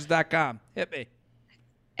 UUP@betches.com. Hit me.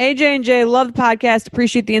 AJ and Jay, love the podcast.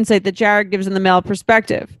 Appreciate the insight that Jared gives in the male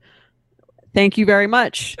perspective. Thank you very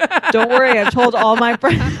much. Don't worry, I've told all my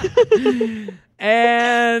friends.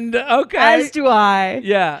 And okay, as do I.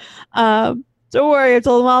 Yeah. Don't worry, I've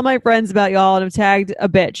told all my friends about y'all and have tagged a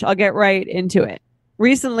bitch. I'll get right into it.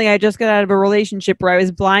 Recently, I just got out of a relationship where I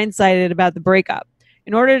was blindsided about the breakup.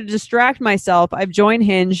 In order to distract myself, I've joined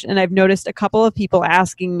Hinge, and I've noticed a couple of people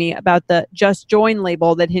asking me about the just join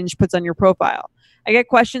label that Hinge puts on your profile. I get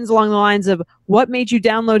questions along the lines of, what made you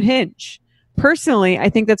download Hinge? Personally, I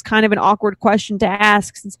think that's kind of an awkward question to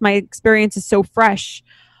ask since my experience is so fresh.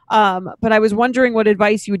 But I was wondering what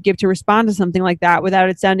advice you would give to respond to something like that without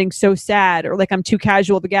it sounding so sad or like I'm too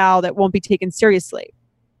casual of a gal that won't be taken seriously.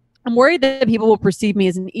 I'm worried that people will perceive me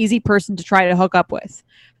as an easy person to try to hook up with.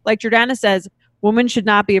 Like Jordana says, women should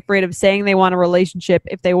not be afraid of saying they want a relationship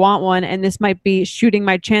if they want one, and this might be shooting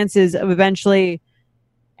my chances of eventually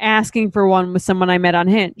asking for one with someone I met on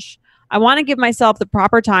Hinge. I want to give myself the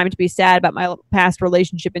proper time to be sad about my past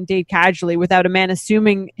relationship and date casually without a man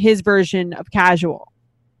assuming his version of casual.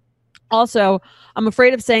 Also, I'm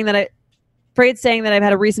afraid saying that I've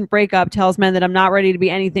had a recent breakup tells men that I'm not ready to be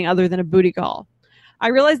anything other than a booty call. I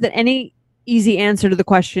realize that any easy answer to the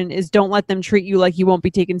question is don't let them treat you like you won't be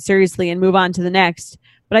taken seriously and move on to the next.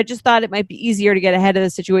 But I just thought it might be easier to get ahead of the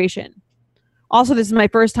situation. Also, this is my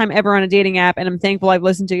first time ever on a dating app, and I'm thankful I've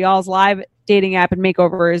listened to y'all's live dating app and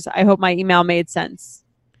makeovers. I hope my email made sense.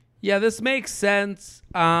 Yeah, this makes sense.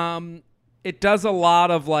 It does a lot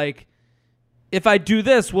of like, if I do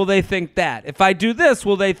this, will they think that? If I do this,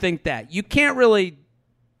 will they think that? You can't really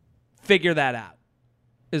figure that out,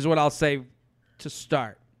 is what I'll say to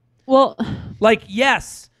start. Well, like,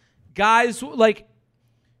 yes, guys, like,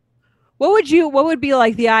 what would be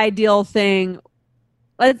like the ideal thing?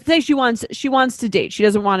 Let's say she wants to date. She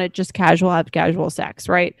doesn't want to just have casual sex,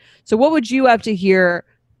 right? So what would you have to hear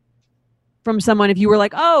from someone if you were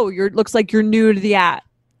like, oh, looks like you're new to the app?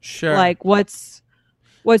 Sure. Like, what's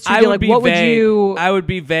your deal? Like, what would you? I would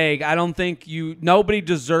be vague. I don't think nobody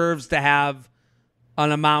deserves to have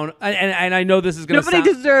an amount, and I know this is going to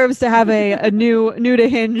nobody deserves to have a new to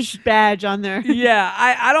Hinge badge on there. Yeah,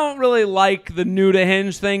 I don't really like the new to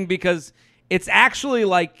Hinge thing because it's actually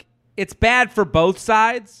like it's bad for both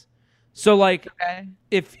sides. So like, okay.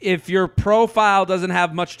 if your profile doesn't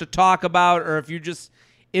have much to talk about, or if you just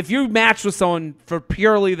if you match with someone for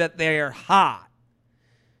purely that they're hot,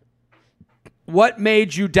 what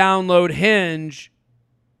made you download Hinge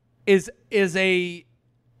is I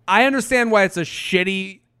understand why it's a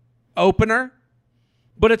shitty opener,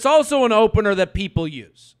 but it's also an opener that people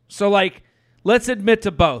use. So like, let's admit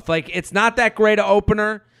to both. Like, it's not that great an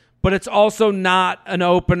opener, but it's also not an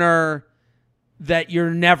opener that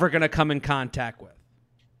you're never going to come in contact with.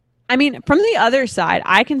 I mean, from the other side,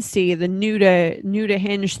 I can see the new to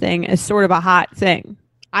Hinge thing as sort of a hot thing.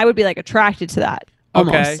 I would be like attracted to that.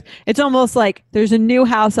 Almost. Okay. It's almost like there's a new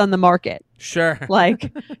house on the market. Sure. Like,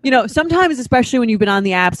 sometimes, especially when you've been on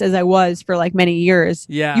the apps, as I was for like many years,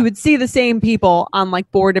 Yeah. you would see the same people on like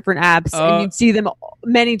 4 different apps, and you'd see them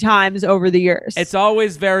many times over the years. It's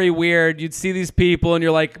always very weird. You'd see these people and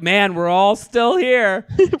you're like, man, we're all still here.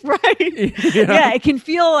 right. Yeah, it can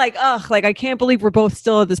feel like, like I can't believe we're both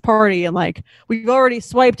still at this party, and like we've already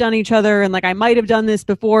swiped on each other, and like I might have done this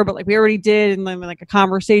before, but like we already did, and then like a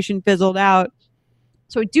conversation fizzled out.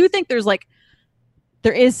 So I do think there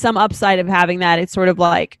is some upside of having that. It sort of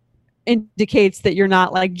like indicates that you're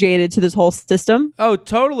not like jaded to this whole system. Oh,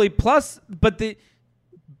 totally. Plus,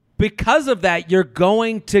 because of that, you're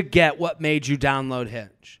going to get what made you download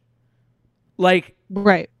Hinge. Like,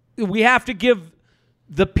 right. We have to give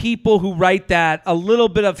the people who write that a little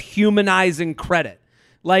bit of humanizing credit.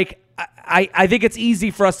 Like, I think it's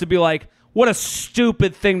easy for us to be like, what a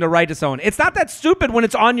stupid thing to write to someone. It's not that stupid when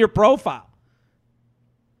it's on your profile.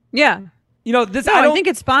 Yeah. This. No, I think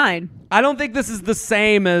it's fine. I don't think this is the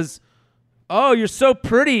same as, oh, you're so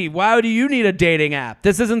pretty. Why do you need a dating app?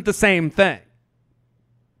 This isn't the same thing.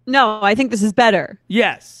 No, I think this is better.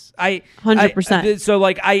 Yes. 100%. So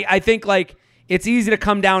like, I think like it's easy to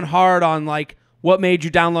come down hard on like what made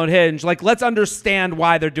you download Hinge. Like, let's understand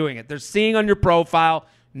why they're doing it. They're seeing on your profile,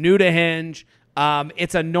 new to Hinge.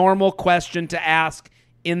 It's a normal question to ask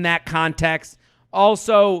in that context.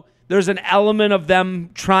 Also, there's an element of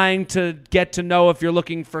them trying to get to know if you're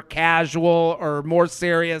looking for casual or more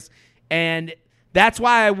serious. And that's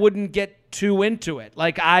why I wouldn't get too into it.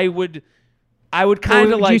 Like, I would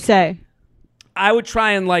kind of like, you say? I would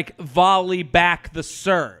try and like volley back the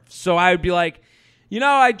serve. So I would be like,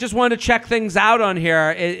 I just wanted to check things out on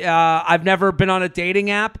here. I've never been on a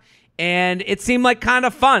dating app, and it seemed like kind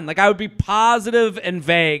of fun. Like, I would be positive and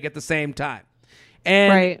vague at the same time.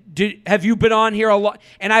 And right. Have you been on here a lot?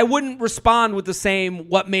 And I wouldn't respond with the same,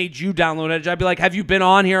 what made you download it? I'd be like, have you been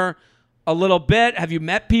on here a little bit? Have you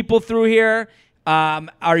met people through here?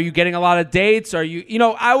 Are you getting a lot of dates? Are you,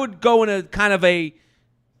 I would go in a kind of a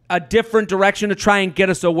different direction to try and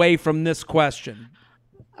get us away from this question.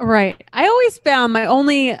 Right. I always found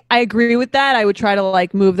I agree with that. I would try to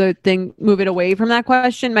like move it away from that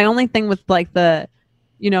question. My only thing with like the,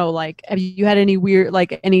 like, have you had any weird,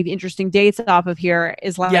 like any interesting dates off of here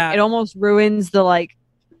is like, It almost ruins the, like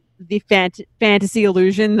the fantasy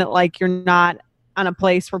illusion that like, you're not on a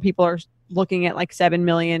place where people are looking at like 7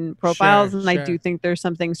 million profiles. Sure. I do think there's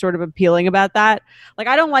something sort of appealing about that. Like,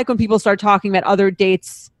 I don't like when people start talking about other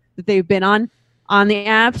dates that they've been on the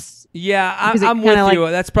apps. Yeah, I'm with you.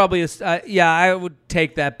 That's probably I would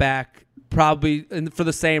take that back probably for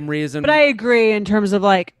the same reason. But I agree in terms of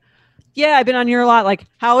like, yeah, I've been on here a lot. Like,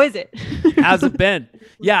 how is it? How's it been?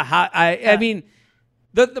 Yeah, I mean,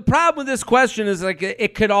 the problem with this question is like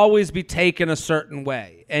it could always be taken a certain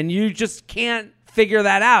way, and you just can't figure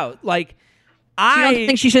that out. Like, I don't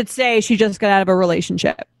think she should say she just got out of a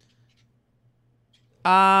relationship.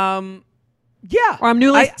 Yeah, or I'm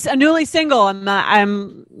newly single. I've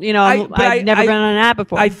never been on an app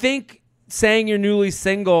before. I think saying you're newly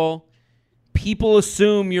single, people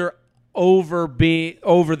assume you're over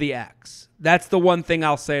the ex. That's the one thing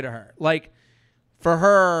I'll say to her. Like, for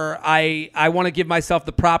her, I want to give myself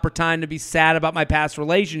the proper time to be sad about my past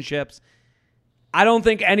relationships. I don't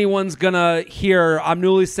think anyone's gonna hear I'm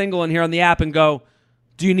newly single and here on the app and go,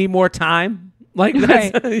 do you need more time? Like,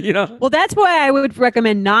 that's, right. Well, that's why I would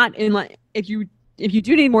recommend not in like, if you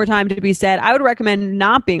do need more time to be sad, I would recommend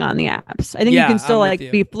not being on the apps. I think you can still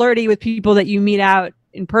be flirty with people that you meet out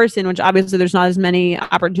in person, which obviously there's not as many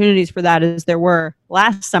opportunities for that as there were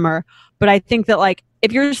last summer. But I think that like,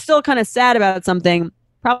 if you're still kind of sad about something,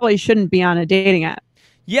 probably shouldn't be on a dating app.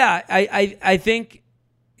 Yeah, I think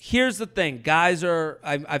here's the thing. Guys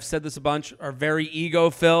I've said this a bunch, are very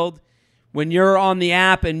ego filled. When you're on the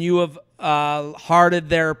app and you have hearted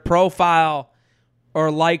their profile or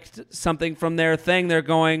liked something from their thing, they're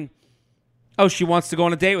going, oh, she wants to go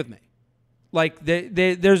on a date with me. Like,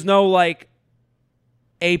 there's no like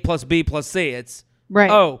A plus B plus C. It's right.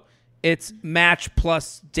 Oh, it's match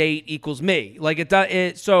plus date equals me. Like, it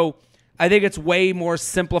does. So I think it's way more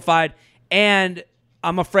simplified. And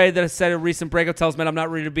I'm afraid that I said a recent breakup tells men I'm not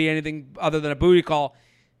ready to be anything other than a booty call.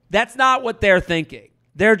 That's not what they're thinking.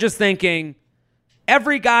 They're just thinking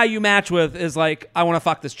every guy you match with is like, I want to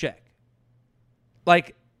fuck this chick.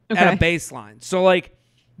 Like at a baseline. So like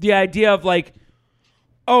the idea of like,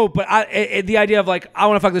 oh, but the idea of like, I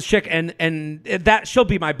want to fuck this chick and that she'll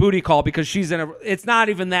be my booty call because she's it's not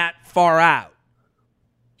even that far out.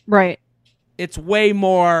 Right. It's way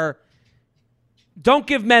more. Don't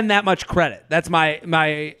give men that much credit. That's I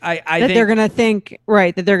that think they're gonna think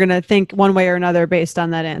that they're gonna think one way or another based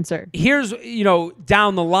on that answer. Here's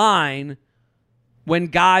down the line when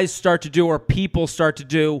guys start to do or people start to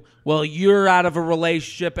do, well, you're out of a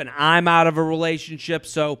relationship and I'm out of a relationship,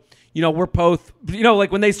 so we're both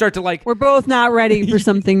like when they start to like we're both not ready for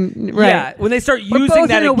something. Right. Yeah, when they start we're using both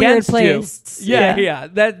that in a weird against place. you. Yeah.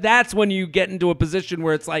 That's when you get into a position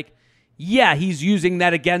where it's like, yeah, he's using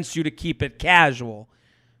that against you to keep it casual.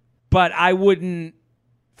 But I wouldn't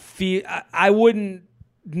say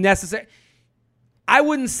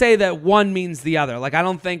that one means the other. Like, I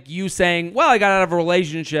don't think you saying, well, I got out of a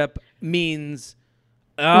relationship means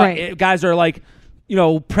guys are like,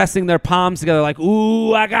 pressing their palms together like,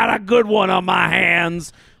 ooh, I got a good one on my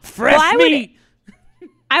hands. Fresh meat.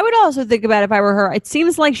 I would also think about if I were her, it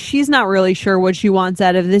seems like she's not really sure what she wants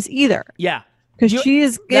out of this either. Yeah. Because she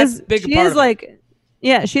is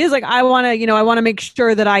like, I want to make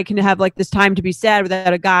sure that I can have like this time to be sad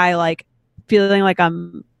without a guy like feeling like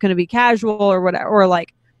I'm going to be casual or whatever, or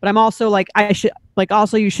like, but I'm also like,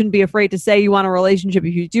 you shouldn't be afraid to say you want a relationship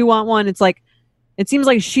if you do want one. It's like, it seems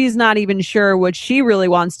like she's not even sure what she really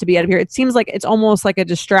wants to be out of here. It seems like it's almost like a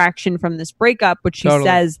distraction from this breakup, which she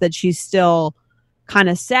says that she's still kind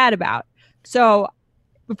of sad about. So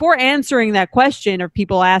before answering that question or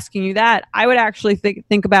people asking you that, I would actually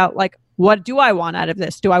think about like, what do I want out of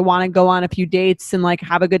this? Do I want to go on a few dates and like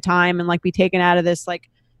have a good time and like be taken out of this like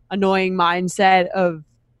annoying mindset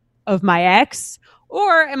of my ex?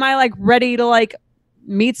 Or am I like ready to like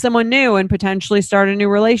meet someone new and potentially start a new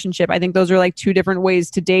relationship? I think those are like two different ways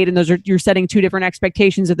to date, and you're setting two different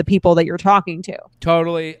expectations of the people that you're talking to.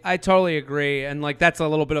 Totally. I totally agree. And like that's a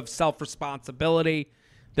little bit of self-responsibility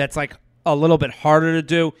that's like a little bit harder to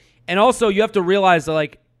do. And also you have to realize that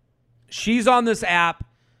like she's on this app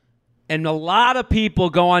and a lot of people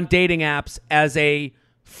go on dating apps as a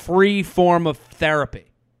free form of therapy.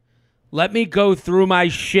 Let me go through my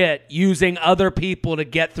shit using other people to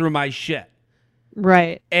get through my shit.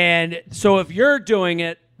 Right. And so if you're doing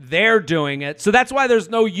it, they're doing it. So that's why there's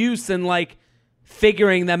no use in like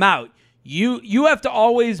figuring them out. You have to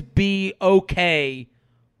always be okay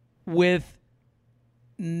with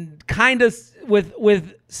kind of with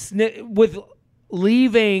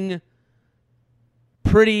leaving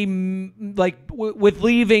pretty like with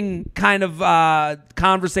leaving kind of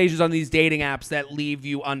conversations on these dating apps that leave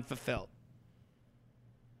you unfulfilled.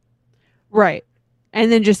 Right.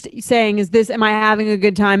 And then just saying, am I having a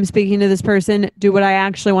good time speaking to this person? Do what I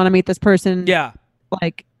actually want to meet this person? Yeah.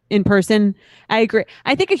 Like in person. I agree.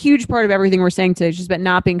 I think a huge part of everything we're saying today is just about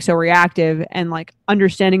not being so reactive and like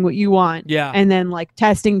understanding what you want. Yeah. And then like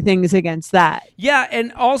testing things against that. Yeah.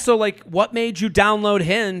 And also like what made you download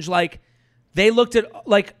Hinge? Like they looked at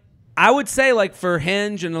like, I would say like for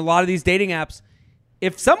Hinge and a lot of these dating apps,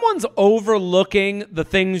 if someone's overlooking the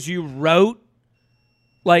things you wrote,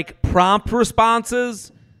 like prompt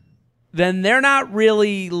responses, then they're not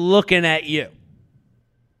really looking at you.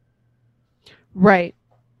 Right.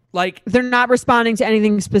 Like if they're not responding to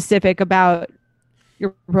anything specific about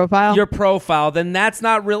your profile. Then that's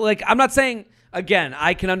not really like, I'm not saying, again,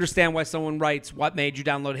 I can understand why someone writes what made you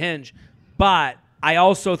download Hinge, but I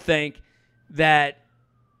also think that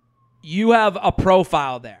you have a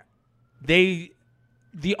profile there. The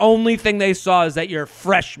only thing they saw is that you're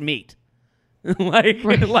fresh meat. Like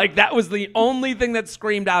that was the only thing that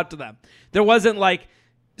screamed out to them. There wasn't like,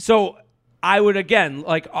 so I would again,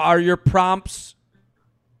 like, are your prompts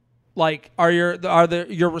like, are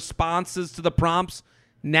your responses to the prompts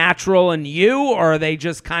natural in you, or are they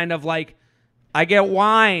just kind of like, I get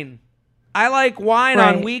wine. I like wine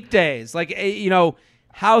on weekdays. Like,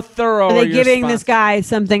 how thorough are they your giving responses? This guy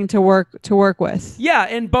something to work with? Yeah,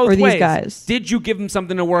 in both or these ways. Guys. Did you give him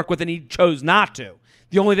something to work with and he chose not to?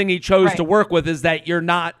 The only thing he chose to work with is that you're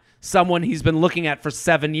not someone he's been looking at for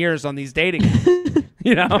 7 years on these dating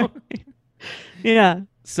apps, Yeah.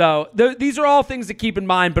 So these are all things to keep in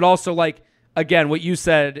mind, but also like, again, what you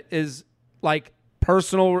said is like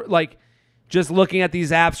personal, like just looking at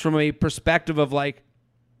these apps from a perspective of like,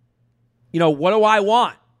 what do I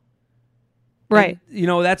want? Right.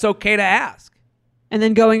 And, that's okay to ask. And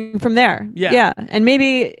then going from there. Yeah. Yeah. And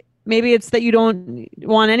maybe Maybe it's that you don't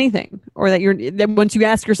want anything, or that once you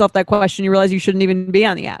ask yourself that question, you realize you shouldn't even be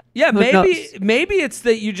on the app. Yeah, Who maybe knows? maybe it's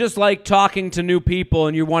that you just like talking to new people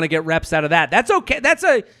and you want to get reps out of that. That's okay. That's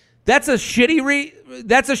a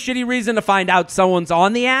shitty reason to find out someone's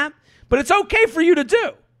on the app, but it's okay for you to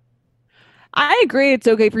do. I agree. It's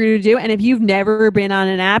okay for you to do. And if you've never been on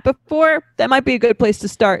an app before, that might be a good place to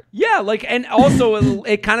start. Yeah, like, and also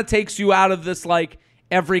it kind of takes you out of this, like,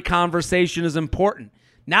 every conversation is important.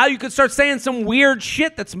 Now you could start saying some weird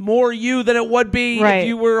shit that's more you than it would be if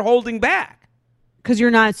you were holding back. Because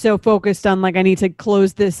you're not so focused on, like, I need to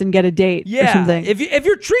close this and get a date or something. If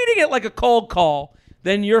you're treating it like a cold call,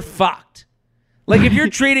 then you're fucked. Like, if you're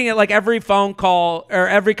treating it like every phone call or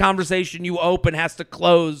every conversation you open has to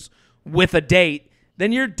close with a date,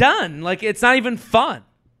 then you're done. Like, it's not even fun.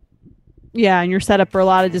 Yeah, and you're set up for a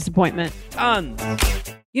lot of disappointment. Tons.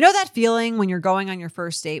 You know that feeling when you're going on your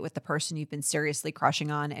first date with the person you've been seriously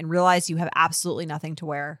crushing on and realize you have absolutely nothing to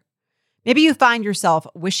wear? Maybe you find yourself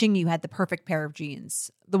wishing you had the perfect pair of jeans,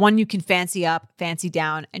 the one you can fancy up, fancy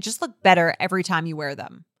down, and just look better every time you wear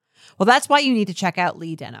them. Well, that's why you need to check out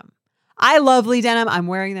Lee Denim. I love Lee Denim. I'm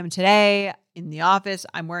wearing them today in the office.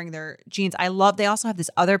 I'm wearing their jeans. They also have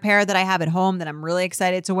this other pair that I have at home that I'm really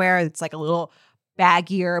excited to wear. It's like a little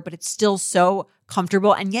baggier, but it's still so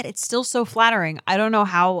comfortable, and yet it's still so flattering. I don't know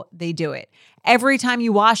how they do it. Every time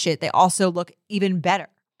you wash it, they also look even better.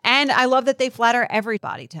 And I love that they flatter every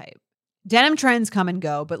body type. Denim trends come and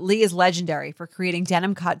go, but Lee is legendary for creating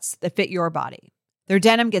denim cuts that fit your body. Their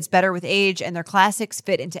denim gets better with age, and their classics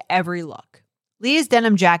fit into every look. Lee's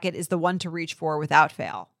denim jacket is the one to reach for without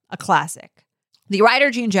fail, a classic. The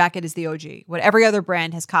Rider jean jacket is the OG, what every other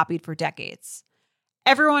brand has copied for decades.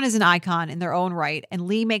 Everyone is an icon in their own right, and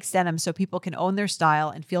Lee makes denim so people can own their style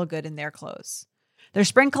and feel good in their clothes. Their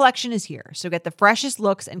spring collection is here, so get the freshest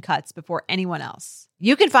looks and cuts before anyone else.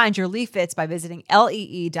 You can find your Lee fits by visiting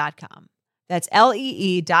lee.com. That's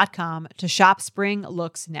lee.com to shop spring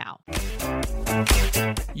looks now.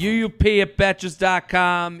 UUP at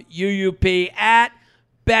Betches.com. UUP at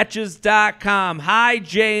Betches.com. Hi,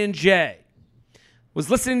 J&J. Was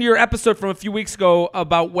listening to your episode from a few weeks ago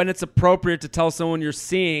about when it's appropriate to tell someone you're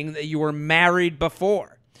seeing that you were married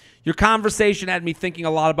before. Your conversation had me thinking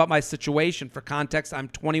a lot about my situation. For context, I'm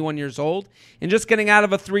 21 years old and just getting out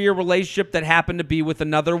of a 3-year relationship that happened to be with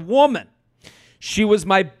another woman. She was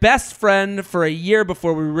my best friend for a year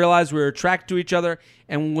before we realized we were attracted to each other,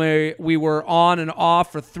 and we were on and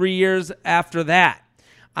off for 3 years after that.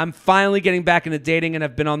 I'm finally getting back into dating and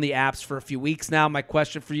have been on the apps for a few weeks now. My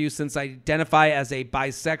question for you, since I identify as a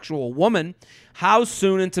bisexual woman, how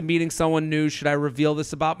soon into meeting someone new should I reveal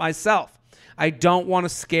this about myself? I don't want to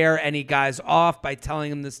scare any guys off by telling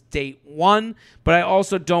them this date one, but I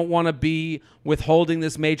also don't want to be withholding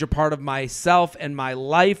this major part of myself and my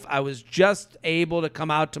life. I was just able to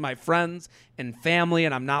come out to my friends and family,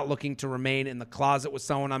 and I'm not looking to remain in the closet with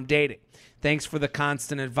someone I'm dating. Thanks for the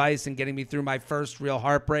constant advice and getting me through my first real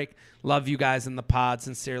heartbreak. Love you guys in the pod.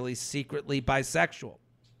 Sincerely, secretly bisexual.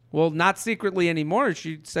 Well, not secretly anymore.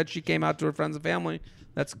 She said she came out to her friends and family.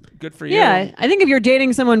 That's good for you. Yeah, I think if you're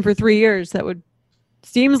dating someone for 3 years,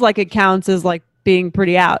 seems like it counts as like being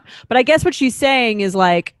pretty out. But I guess what she's saying is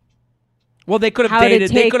like, well, they could have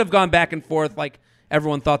dated. They could have gone back and forth like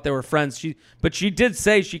everyone thought they were friends. But she did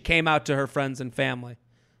say she came out to her friends and family.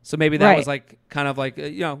 So maybe that was like kind of like,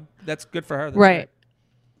 that's good for her. That's right. Great.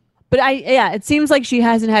 But it seems like she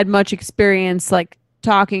hasn't had much experience like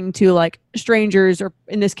talking to like strangers or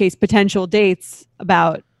in this case, potential dates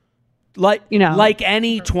about like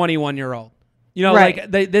any 21-year-old,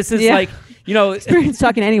 right. like this is like, experience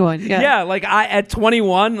talking to anyone. Yeah. Yeah. Like at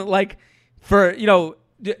 21, like for,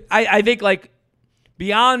 I think like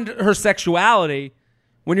beyond her sexuality,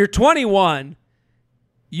 when you're 21,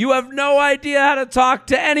 you have no idea how to talk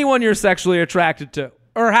to anyone you're sexually attracted to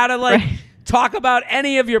or how to talk about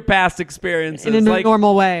any of your past experiences in a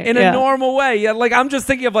normal way. A normal way. Yeah. Like I'm just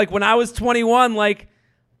thinking of like when I was 21, like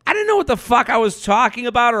I didn't know what the fuck I was talking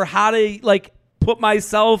about or how to like put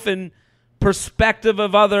myself in perspective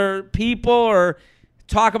of other people or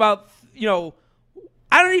talk about,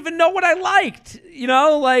 I don't even know what I liked,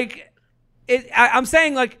 I'm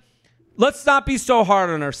saying like, let's not be so hard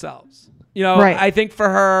on ourselves. I think for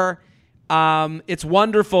her, it's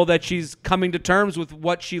wonderful that she's coming to terms with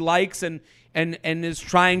what she likes and is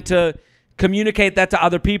trying to communicate that to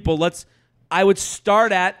other people. I would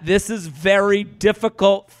start at, this is very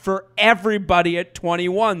difficult for everybody at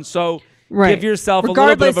 21. So Right. Give yourself a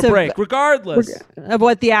little bit of a break, regardless of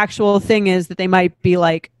what the actual thing is that they might be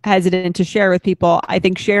like hesitant to share with people. I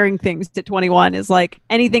think sharing things at 21 is like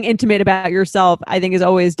anything intimate about yourself, I think is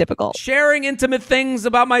always difficult. Sharing intimate things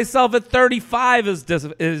about myself at 35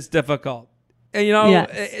 is difficult. And, you know,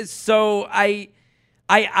 Yes. so I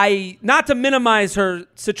not to minimize her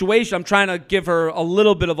situation, I'm trying to give her a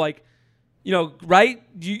little bit of like, you know, right?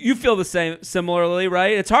 You feel the same similarly,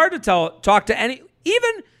 right? It's hard to talk to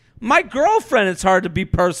even my girlfriend, it's hard to be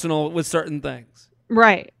personal with certain things.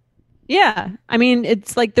 Right. Yeah. I mean,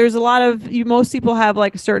 it's like there's a lot of most people have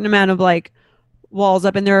like a certain amount of like walls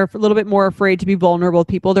up and they're a little bit more afraid to be vulnerable with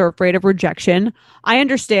people. They're afraid of rejection. I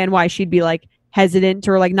understand why she'd be like hesitant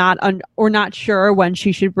or like not sure when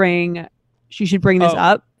she should bring this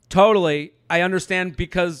up. Totally. I understand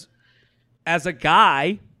because as a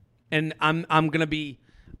guy, and I'm going to be,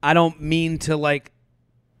 I don't mean to like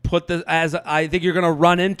put this as I think you're going to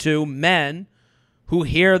run into men who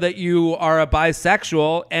hear that you are a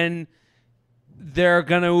bisexual and they're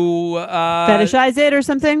going to fetishize it or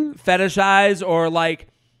something. Fetishize or like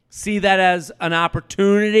see that as an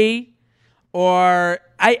opportunity. Or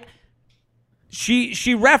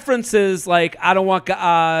she references like I don't want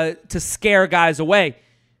to scare guys away.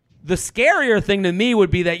 The scarier thing to me would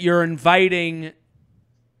be that you're inviting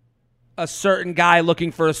a certain guy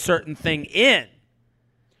looking for a certain thing in.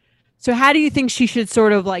 So how do you think she should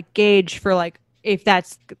sort of like gauge for like if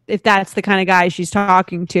that's the kind of guy she's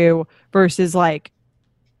talking to versus like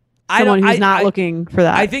someone who's not looking for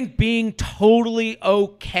that? I think being totally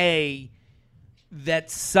okay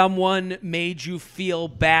that someone made you feel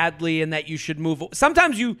badly and that you should move.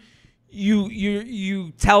 Sometimes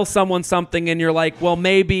you tell someone something and you're like, well,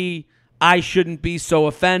 maybe I shouldn't be so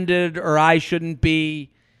offended or I shouldn't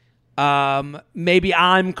be maybe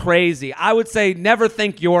I'm crazy. I would say never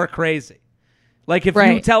think you're crazy. Like if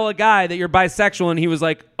you tell a guy that you're bisexual and he was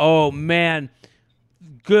like, oh man,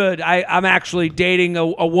 good. I'm actually dating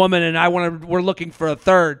a woman and we're looking for a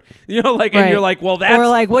third, you know, like, and you're like, well, that's, or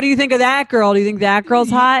like, what do you think of that girl? Do you think that girl's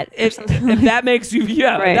hot? If that makes you,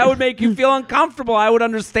 that would make you feel uncomfortable. I would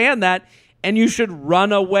understand that. And you should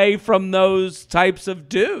run away from those types of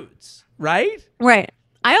dudes. Right. Right.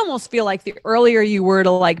 I almost feel like the earlier you were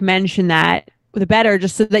to like mention that, the better,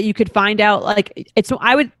 just so that you could find out like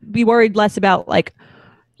I would be worried less about like,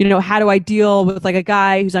 you know, how do I deal with like a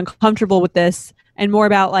guy who's uncomfortable with this, and more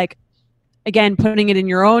about like, again, putting it in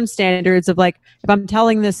your own standards of like, if I'm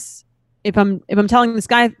telling this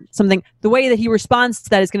guy something, the way that he responds to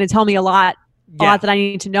that is going to tell me a lot that I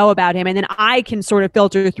need to know about him. And then I can sort of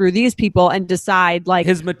filter through these people and decide like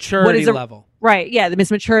his maturity level. Right. Yeah. The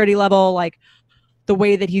maturity level, like the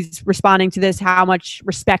way that he's responding to this, how much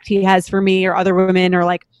respect he has for me or other women, or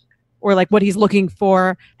like what he's looking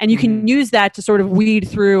for. And you can use that to sort of weed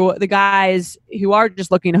through the guys who are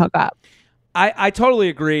just looking to hook up. I totally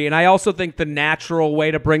agree. And I also think the natural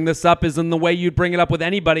way to bring this up is in the way you'd bring it up with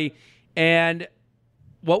anybody. And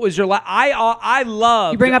what was your I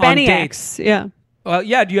love you bring up any dates. ex. Yeah.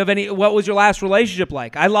 Yeah. Do you have what was your last relationship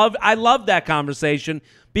like? I love that conversation,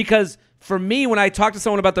 because for me, when I talk to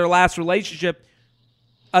someone about their last relationship,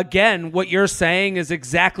 again, what you're saying is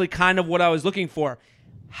exactly kind of what I was looking for.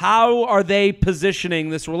 How are they positioning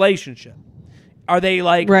this relationship? Are they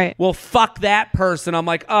like, well, fuck that person? I'm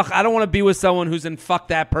like, ugh, I don't want to be with someone who's in fuck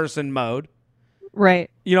that person mode.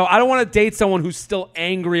 Right. You know, I don't want to date someone who's still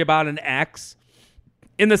angry about an ex,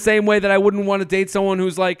 in the same way that I wouldn't want to date someone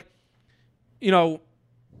who's like, you know,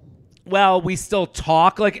 well, we still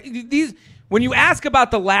talk. Like when you ask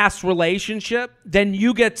about the last relationship, then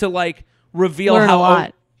you get to like reveal learn a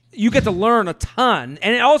lot. You get to learn a ton.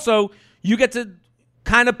 And also you get to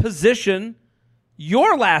kind of position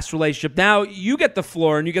your last relationship. Now you get the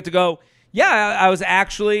floor and you get to go, yeah, I was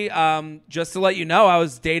actually, just to let you know, I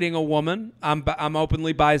was dating a woman. I'm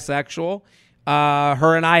openly bisexual.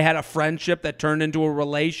 Her and I had a friendship that turned into a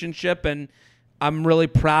relationship, and I'm really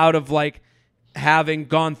proud of like having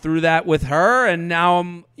gone through that with her. And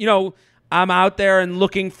now I'm out there and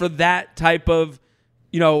looking for that type of,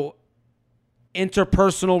 you know,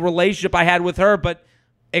 interpersonal relationship I had with her, but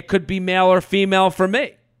it could be male or female for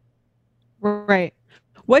me. Right.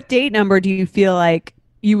 What date number do you feel like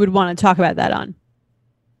you would want to talk about that on?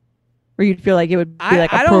 Or you'd feel like it would be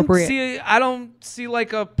like appropriate? I don't see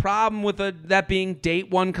like a problem with that being date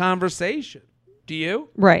one conversation. Do you?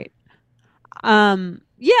 Right.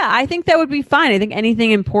 Yeah, I think that would be fine. I think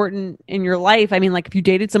anything important in your life, I mean, like if you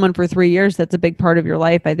dated someone for 3 years, that's a big part of your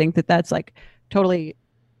life. I think that's like totally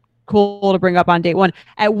cool to bring up on date one.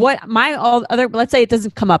 At what let's say it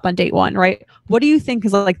doesn't come up on date one, right? What do you think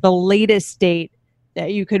is like the latest date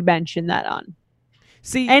that you could mention that on?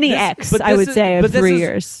 See, Any ex, I would say, of 3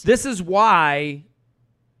 years. This is why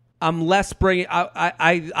I'm less bringing.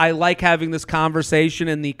 I like having this conversation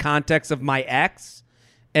in the context of my ex,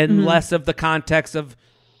 and less of the context of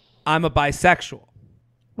I'm a bisexual.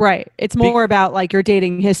 Right. It's more about like your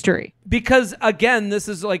dating history. Because again, this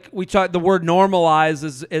is like we talk. The word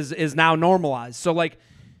normalize is now normalized. So like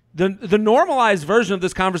the normalized version of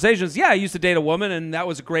this conversation is, I used to date a woman, and that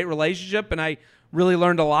was a great relationship, and I really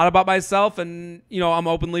learned a lot about myself, and I'm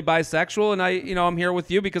openly bisexual, and I'm here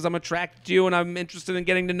with you because I'm attracted to you and I'm interested in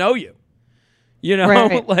getting to know you.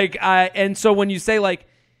 Right. And so when you say like,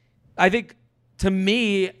 I think to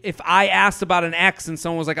me, if I asked about an ex and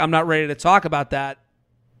someone was like, I'm not ready to talk about that,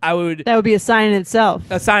 that would be a sign in itself.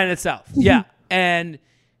 A sign in itself. Yeah. And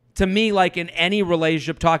to me, like in any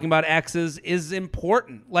relationship, talking about exes is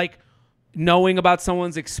important. Like knowing about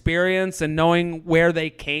someone's experience and knowing where they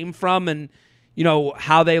came from and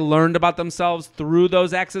how they learned about themselves through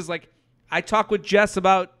those exes. Like I talk with Jess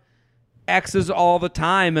about exes all the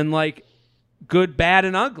time and like good, bad,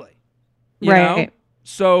 and ugly. You know?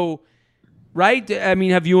 So, right? I mean,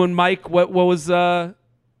 have you and Mike, what was...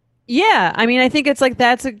 Yeah, I mean, I think it's like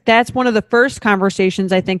that's one of the first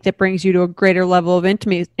conversations I think that brings you to a greater level of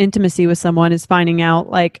intimacy with someone is finding out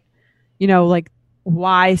like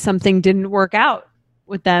why something didn't work out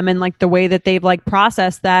with them and like the way that they've like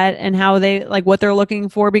processed that and how they like what they're looking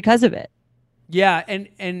for because of it. Yeah,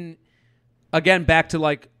 and again back to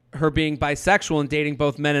like her being bisexual and dating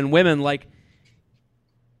both men and women, like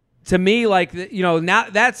to me like now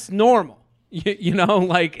that's normal.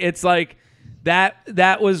 Like it's like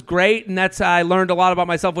that was great, and I learned a lot about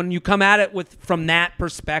myself. When you come at it from that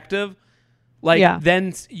perspective, like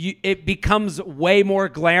then it becomes way more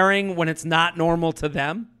glaring when it's not normal to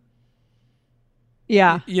them.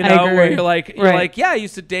 Yeah, where you're like, I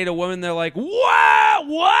used to date a woman. They're like,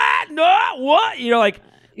 what, no, what? Like,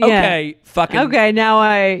 okay, fucking, okay, now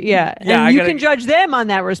and you can judge them on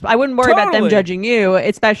that. I wouldn't worry about them judging you,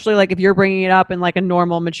 especially like if you're bringing it up in like a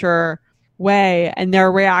normal, mature way, and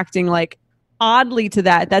they're reacting like oddly to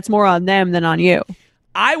that. That's more on them than on you.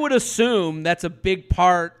 I would assume that's a big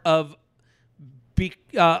part of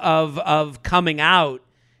coming out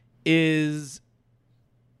is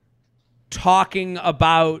talking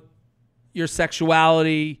about your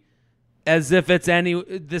sexuality as if it's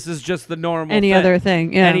this is just the normal any other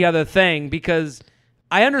thing, because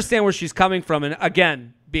I understand where she's coming from. And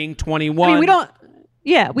again, being 21, I mean,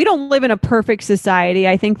 we don't live in a perfect society.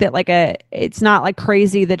 I think that it's not like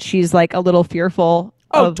crazy that she's like a little fearful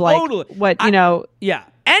of totally. Like what, anything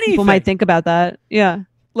people might think about that. Yeah.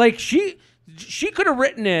 Like she could have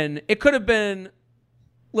written in, it could have been,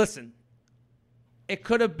 listen, it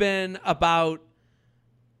could have been about,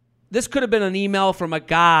 this could have been an email from a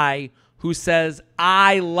guy who says,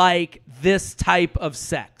 I like this type of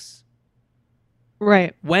sex.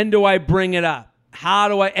 Right. When do I bring it up? How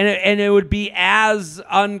do I, and it would be as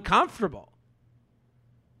uncomfortable.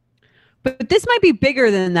 But this might be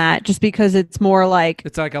bigger than that just because it's more like,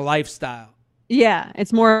 it's like a lifestyle. Yeah.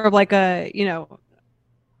 It's more of like a,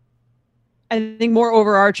 I think more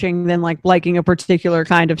overarching than like liking a particular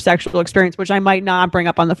kind of sexual experience, which I might not bring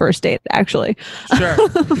up on the first date, actually. Sure.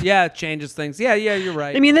 Yeah, it changes things. Yeah, you're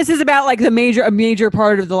right. I mean, this is about like a major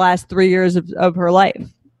part of the last 3 years of her life.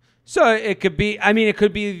 So it could be, it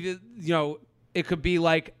could be, it could be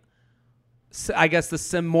like, I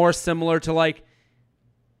guess more similar to like,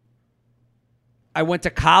 I went to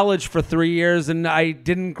college for 3 years and I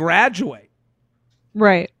didn't graduate.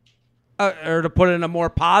 Right. Or to put it in a more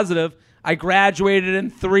positive, I graduated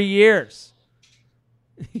in 3 years.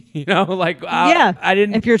 I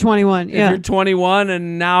didn't. If you're 21, if you're 21,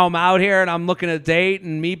 and now I'm out here and I'm looking to date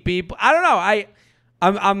and meet people. I don't know.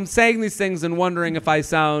 I'm saying these things and wondering if I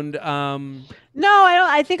sound. No, I don't.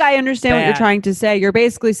 I think I understand what you're trying to say. You're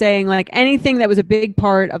basically saying like anything that was a big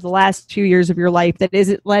part of the last 2 years of your life that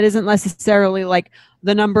isn't necessarily like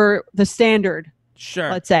the standard.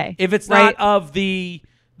 Sure. Let's say if it's not of the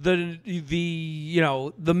middle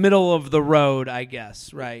of the road, I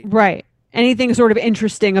guess. Right. Anything sort of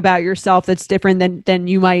interesting about yourself that's different than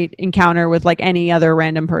you might encounter with like any other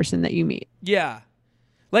random person that you meet. Yeah.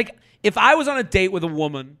 Like if I was on a date with a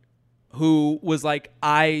woman who was like,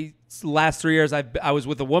 last 3 years I was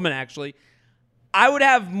with a woman actually, I would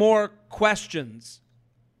have more questions.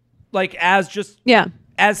 Like as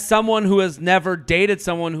someone who has never dated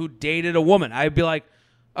someone who dated a woman, I'd be like,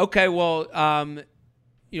 okay, well, I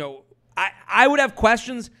would have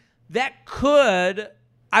questions that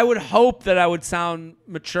I would hope that I would sound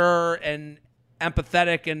mature and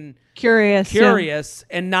empathetic and curious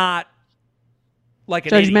and not like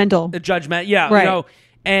an judgmental. Judgment. Yeah. Right.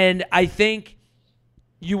 And I think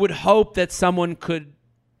you would hope that someone could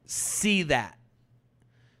see that.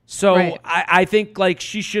 So Right. I think like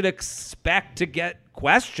she should expect to get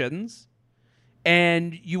questions,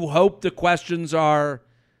 and you hope the questions are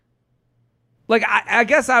like, I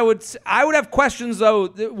guess I would have questions though.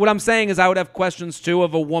 What I'm saying is I would have questions too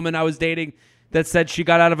of a woman I was dating that said she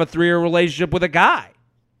got out of a 3-year relationship with a guy.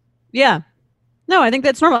 Yeah. No, I think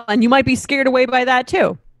that's normal. And you might be scared away by that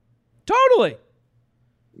too. Totally.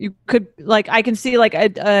 You could, like, I can see like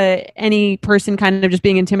any person kind of just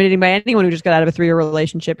being intimidating by anyone who just got out of a 3-year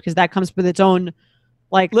relationship, because that comes with its own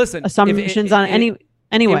like Listen, assumptions on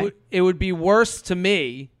anyway. It would be worse to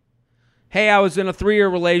me. Hey, I was in a 3-year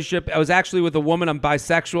relationship. I was actually with a woman. I'm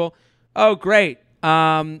bisexual. Oh, great.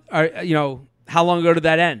 How long ago did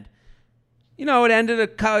that end? It ended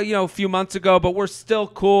a few months ago, but we're still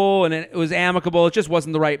cool and it was amicable. It just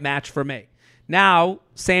wasn't the right match for me. Now,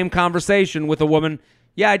 same conversation with a woman.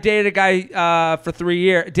 Yeah, I dated a guy for 3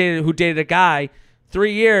 years. Who dated a guy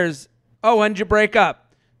 3 years. Oh, when did you break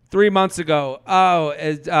up? 3 months ago. Oh,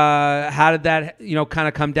 how did that kind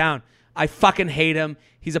of come down? I fucking hate him.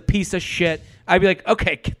 He's a piece of shit. I'd be like,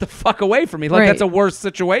 okay, get the fuck away from me. Like, Right. That's a worse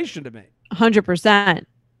situation to me. 100%.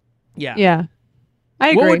 Yeah. Yeah. I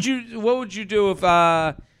agree. What would you do if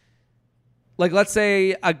let's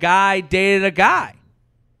say a guy dated a guy?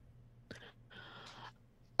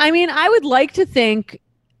 I mean, I would like to think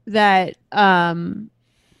that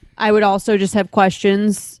I would also just have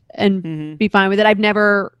questions and be fine with it. I've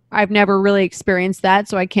never really experienced that,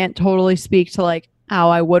 so I can't totally speak to like how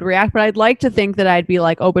I would react, but I'd like to think that I'd be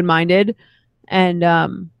like open-minded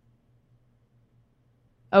and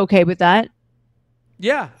okay with that.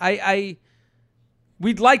 Yeah,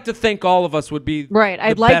 we'd like to think all of us would be Right. the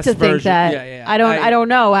I'd like best to think version. that. Yeah. I don't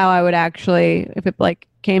know how I would actually, if it like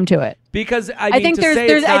came to it. Because I think to there's- say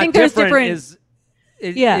there's- it's I not think there's different- is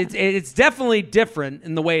Yeah. it's definitely different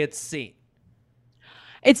in the way it's seen.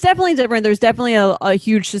 It's definitely different. There's definitely a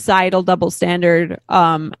huge societal double standard.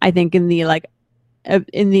 I think in the like,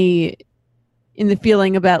 in the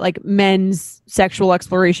feeling about like men's sexual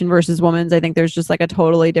exploration versus women's. I think there's just like a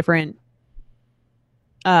totally different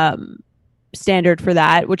standard for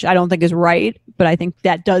that, which I don't think is right, but I think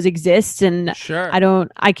that does exist, and Sure.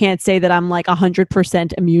 I can't say that I'm like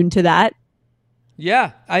 100% immune to that.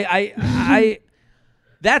 Yeah, I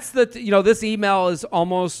that's this email is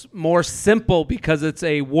almost more simple because it's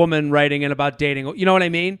a woman writing in about dating. You know what I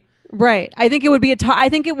mean? Right. I think it would be I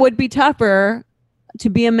think it would be tougher to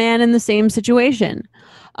be a man in the same situation.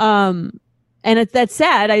 And that's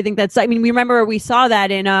sad. I think that's, I mean, we saw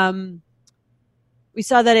that in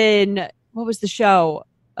what was the show?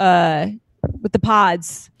 With the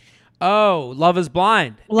pods. Oh, Love is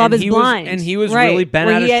Blind. Love and is Blind. And he was Right. really bent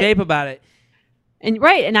Where out of he had- shape about it. And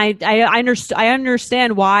right. And I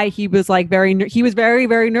understand why he was like he was very,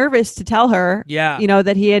 very nervous to tell her, Yeah.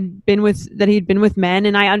 that he had been with men.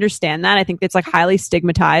 And I understand that. I think it's like highly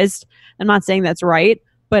stigmatized. I'm not saying that's right,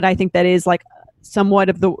 but I think that is like somewhat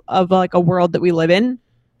of like a world that we live in.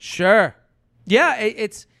 Sure. Yeah,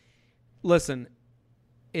 listen,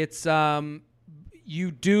 it's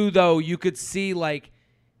you could see like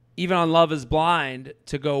even on Love is Blind,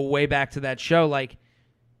 to go way back to that show, like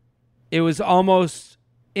it was almost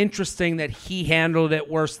interesting that he handled it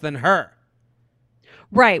worse than her.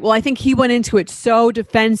 Right. Well, I think he went into it so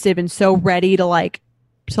defensive and so ready to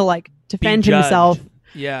defend Be judged. himself.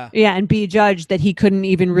 Yeah. Yeah, and be judged that he couldn't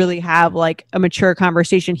even really have like a mature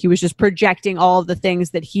conversation. He was just projecting all of the things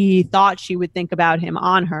that he thought she would think about him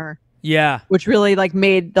on her, Yeah. which really like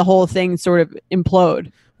made the whole thing sort of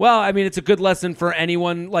implode. Well, I mean, it's a good lesson for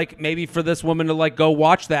anyone, like maybe for this woman to like go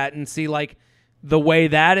watch that and see like the way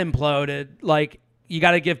that imploded. Like you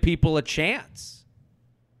got to give people a chance.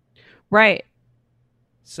 Right.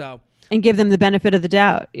 So. And give them the benefit of the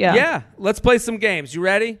doubt. Yeah. Yeah. Let's play some games. You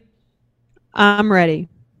ready? I'm ready.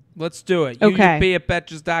 Let's do it. Okay. UUP at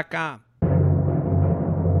Betches.com.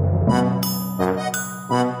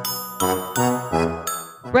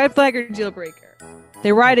 Red flag or deal breaker.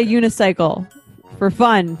 They ride a unicycle for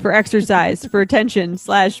fun, for exercise, for attention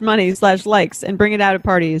 / money / likes, and bring it out at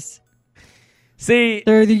parties. See,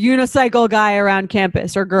 They're the unicycle guy around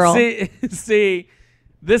campus or girl. see,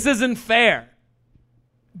 this isn't fair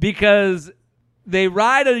because they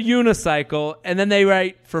ride a unicycle and then they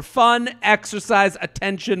write for fun, exercise,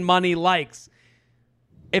 attention, money, likes.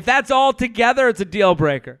 If that's all together, it's a deal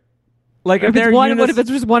breaker. Like if they're what if it's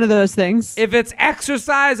just one of those things? if it's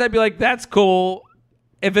exercise, I'd be like, that's cool.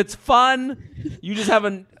 If it's fun, you just have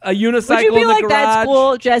a unicycle Would you be in the like, garage. that's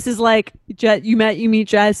cool? Jess is like, you meet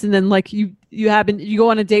Jess, and then like you you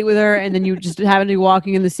go on a date with her, and then you just happen to be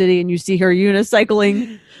walking in the city and you see her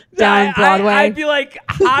unicycling down Broadway. I'd be like,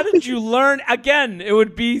 how did you learn? Again, it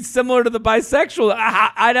would be similar to the bisexual.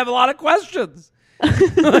 I'd have a lot of questions.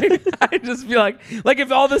 Like, I'd just be like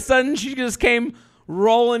if all of a sudden she just came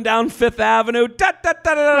rolling down Fifth Avenue, I'd be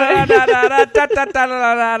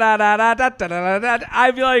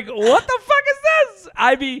like, what the fuck is this?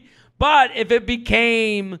 But if it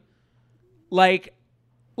became like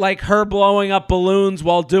her blowing up balloons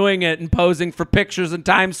while doing it and posing for pictures in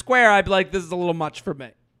Times Square, I'd be like, this is a little much for me.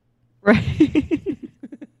 Right.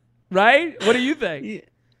 Right? What do you think?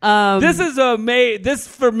 This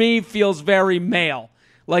for me feels very male.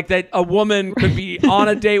 Like that a woman could be on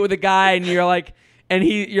a date with a guy and you're like,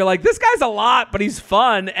 this guy's a lot, but he's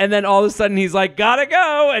fun. And then all of a sudden he's like, gotta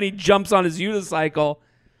go. And he jumps on his unicycle.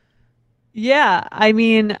 Yeah, I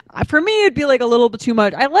mean, for me, it'd be like a little bit too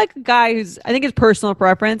much. I like a guy I think it's personal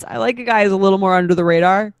preference. I like a guy who's a little more under the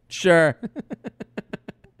radar. Sure.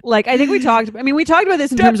 Like, I think we talked about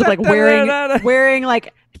this in terms of like wearing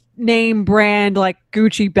like name brand, like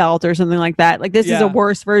Gucci belt or something like that. Like, this is a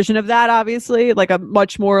worse version of that, obviously. Like a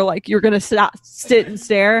much more like you're going to sit and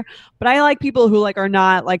stare. But I like people who like are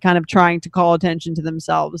not like kind of trying to call attention to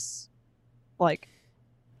themselves. Like,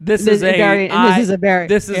 This is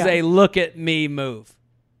a look at me move.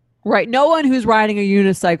 Right. No one who's riding a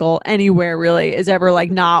unicycle anywhere really is ever like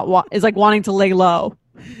is like wanting to lay low.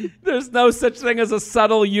 There's no such thing as a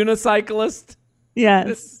subtle unicyclist.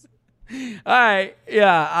 Yes. All right.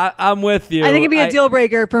 Yeah, I'm with you. I think it'd be a deal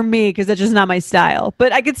breaker for me because that's just not my style.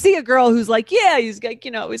 But I could see a girl who's like, yeah, he's like,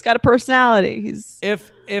 he's got a personality.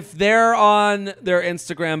 If they're on their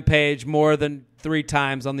Instagram page more than 3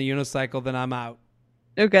 times on the unicycle, then I'm out.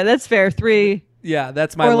 Okay, that's fair. 3. Yeah,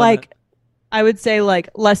 that's my or limit. Like, I would say like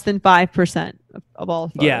less than 5% of all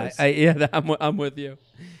photos. Yeah, I'm with you.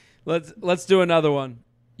 Let's do another one.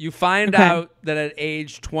 You find out that at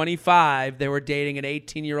age 25 they were dating an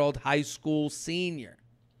 18-year-old high school senior.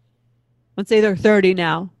 Let's say they're 30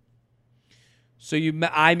 now. So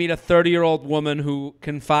I meet a 30-year-old woman who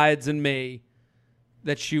confides in me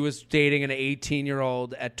that she was dating an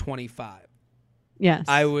 18-year-old at 25. Yes,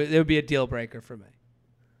 it would be a deal breaker for me.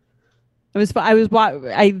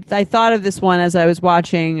 I thought of this one as I was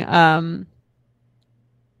watching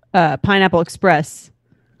Pineapple Express.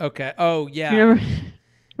 Okay. Oh yeah. You remember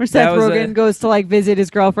where Seth Rogen goes to like visit his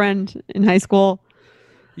girlfriend in high school?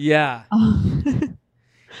 Yeah.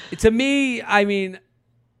 To me, I mean,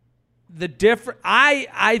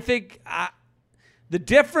 I think the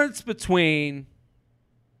difference between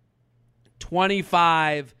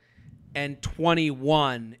 25 and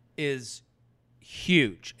 21 is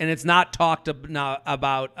huge, and it's not talked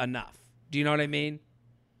about enough. Do you know what I mean?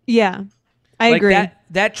 Yeah, I agree.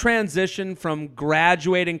 That transition from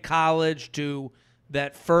graduating college to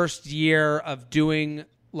that first year of doing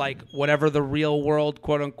like whatever the real world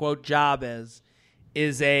quote unquote job is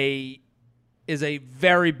a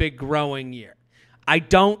very big growing year. I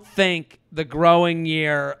don't think the growing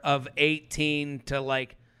year of 18 to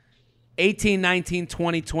like 18, 19,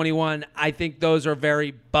 20, 21, I think those are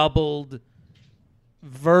very bubbled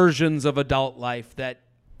versions of adult life that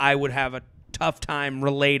I would have a tough time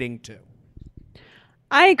relating to.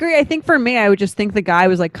 I agree. I think for me, I would just think the guy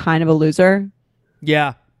was like kind of a loser.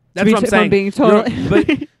 Yeah, that's what I'm saying. I'm being totally but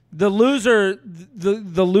the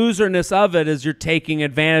loserness of it is you're taking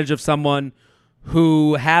advantage of someone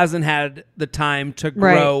who hasn't had the time to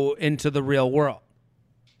grow into the real world.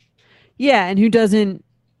 Yeah, and who doesn't,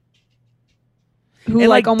 who and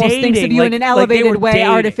like almost thinks of you in an elevated way dating.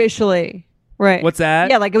 Artificially. Right. What's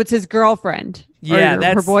that? Yeah, like it was his girlfriend. Yeah, or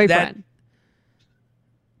her boyfriend.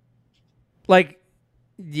 I'm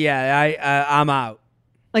out.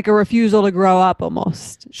 Like a refusal to grow up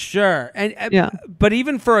almost. Sure. And but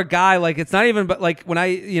even for a guy, like it's not even, but like when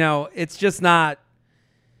it's just not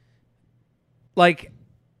like,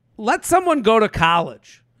 let someone go to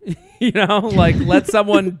college, like let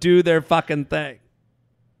someone do their fucking thing.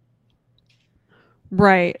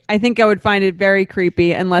 Right. I think I would find it very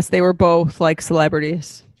creepy unless they were both like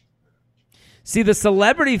celebrities. See, the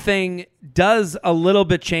celebrity thing does a little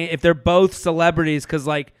bit change if they're both celebrities, because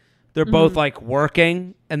like they're both like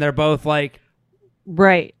working and they're both like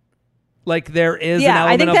like there is an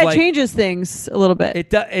element I think of that like, changes things a little bit.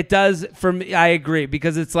 It does for me. I agree,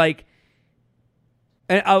 because it's like,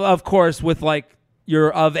 and of course with like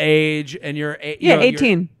you're of age and you're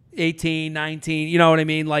 18, 19, you know what I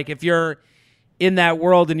mean? Like if you're in that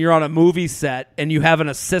world and you're on a movie set and you have an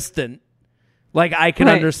assistant, like I can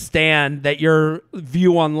understand that your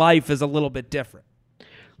view on life is a little bit different.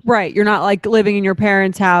 Right. You're not like living in your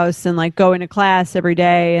parents' house and like going to class every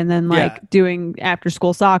day and then like Yeah. doing after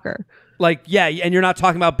school soccer. Like, yeah, and you're not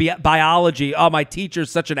talking about biology. Oh, my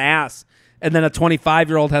teacher's such an ass. And then a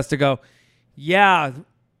 25-year-old has to go, yeah,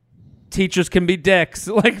 teachers can be dicks.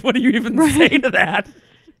 Like, what do you even say to that?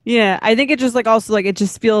 Yeah. I think it just like also like it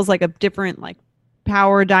just feels like a different like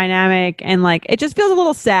power dynamic and like it just feels a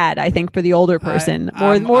little sad, I think, for the older person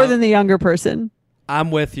more than the younger person. I'm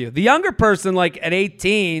with you. The younger person, like at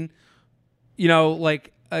 18, you know,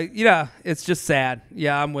 like, yeah, it's just sad.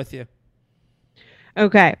 Yeah, I'm with you.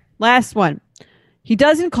 Okay. Last one. He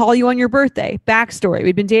doesn't call you on your birthday. Backstory.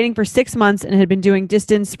 We'd been dating for 6 months and had been doing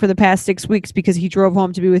distance for the past 6 weeks because he drove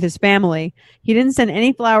home to be with his family. He didn't send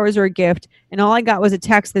any flowers or a gift, and all I got was a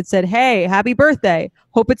text that said, "Hey, happy birthday.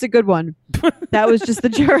 Hope it's a good one." That was just the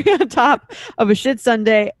cherry on top of a shit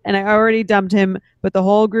Sunday, and I already dumped him, but the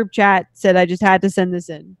whole group chat said I just had to send this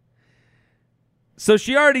in. So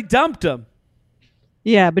she already dumped him.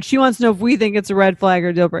 Yeah, but she wants to know if we think it's a red flag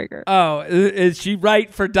or deal breaker. Oh, is she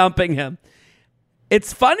right for dumping him?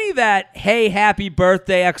 It's funny that, hey, happy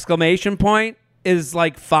birthday, exclamation point is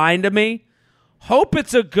like fine to me. Hope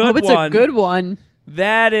it's a good one. Hope it's a good one.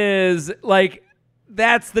 That is like,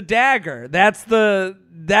 that's the dagger. That's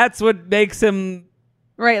what makes him.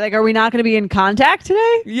 Right. Like, are we not going to be in contact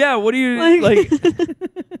today? Yeah. What do you like?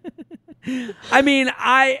 I mean,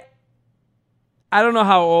 I don't know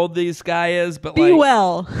how old this guy is, but be like,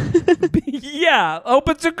 well. yeah. Hope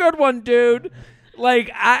it's a good one, dude. Like,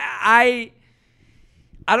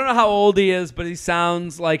 I don't know how old he is, but he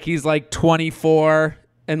sounds like he's like 24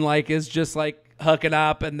 and like is just like hooking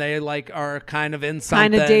up and they like are kind of in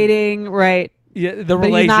something. Kind of dating, right. Yeah, the but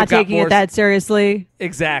relationship he's not got taking more it that seriously.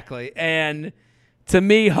 Exactly. And to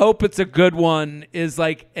me, hope it's a good one is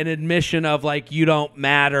like an admission of like you don't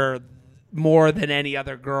matter more than any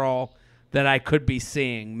other girl that I could be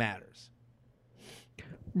seeing matters.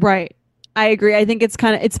 Right. I agree. I think it's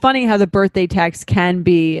funny how the birthday text can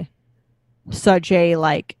be such a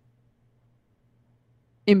like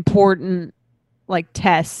important like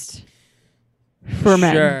test for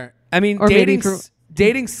men. Sure. I mean, Or maybe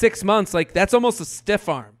dating 6 months, like that's almost a stiff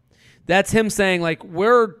arm. That's him saying like,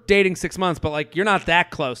 we're dating 6 months, but like, you're not that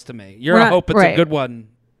close to me. You're hope it's a good one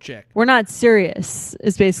chick. We're not serious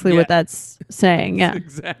is basically what that's saying. Yeah. That's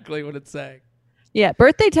exactly what it's saying. Yeah.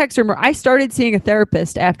 Birthday texts are more, I started seeing a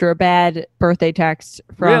therapist after a bad birthday text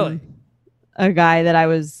from a guy that I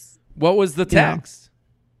was. What was the text?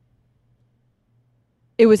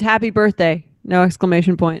 It was happy birthday. No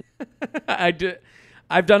exclamation point.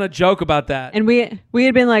 I've done a joke about that. And we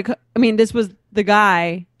had been like, I mean, this was the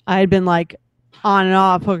guy I had been like on and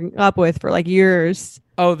off hooking up with for like years.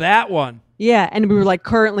 Oh, that one. Yeah. And we were like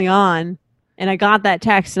currently on. And I got that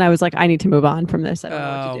text and I was like, I need to move on from this. I don't know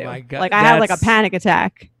what to do. Oh my God. Like I had like a panic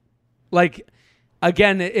attack. Like,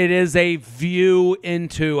 again, it is a view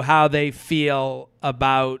into how they feel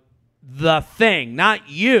about the thing, not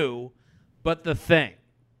you, but the thing.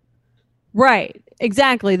 Right.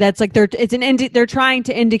 Exactly. That's like they're trying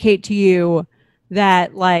to indicate to you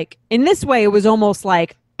that like in this way it was almost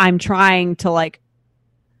like I'm trying to like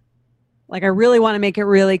I really want to make it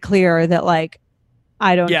really clear that like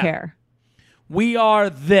I don't care. We are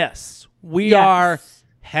this. We are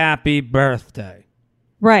happy birthday.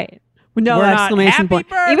 Right. No We're exclamation not point.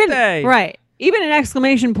 happy birthday. Even right. Even an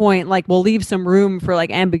exclamation point like will leave some room for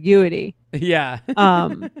like ambiguity. Yeah.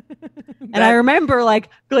 And I remember like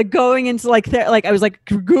going into like I was like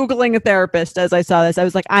Googling a therapist as I saw this. I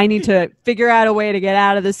was like, I need to figure out a way to get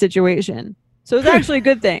out of this situation. So it's actually a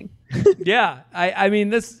good thing. Yeah. I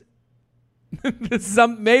mean,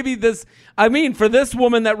 for this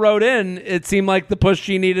woman that wrote in, it seemed like the push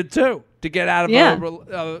she needed too to get out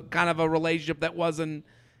of a kind of a relationship that wasn't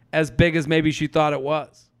as big as maybe she thought it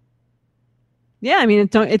was. Yeah, I mean,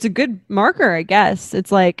 it's a good marker, I guess.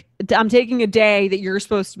 It's like, I'm taking a day that you're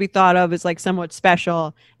supposed to be thought of as like somewhat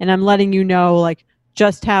special, and I'm letting you know like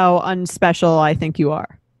just how unspecial I think you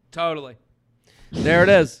are. Totally. There it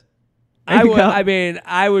is.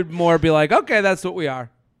 I would more be like, okay, that's what we are.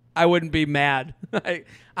 I wouldn't be mad.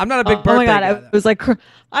 I'm not a big birthday guy. I was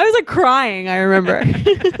like crying. I remember.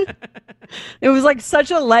 It was like such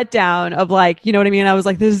a letdown of like, you know what I mean? I was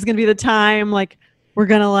like, this is going to be the time. Like, we're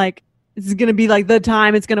going to like, this is going to be like the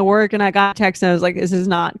time it's going to work. And I got a text and I was like, this is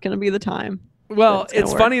not going to be the time. Well,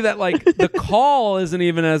 it's funny that like the call isn't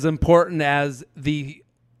even as important as the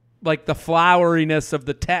floweriness of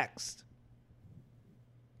the text.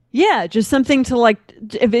 Yeah. Just something to like,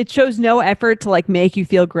 if it shows no effort to like make you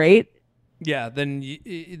feel great. Yeah. Then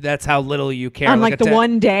that's how little you care. On like the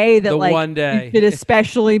one day that the like one day you should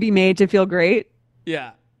especially be made to feel great.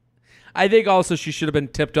 Yeah. I think also she should have been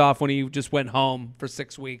tipped off when he just went home for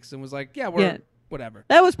 6 weeks and was like, whatever.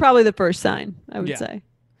 That was probably the first sign, I would say.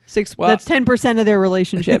 That's 10% of their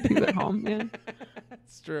relationship. He went home. Yeah.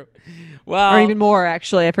 That's true. Well, or even more,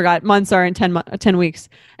 actually. I forgot. Months are in 10 weeks.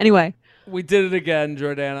 Anyway. We did it again,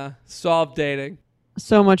 Jordana. Solved dating.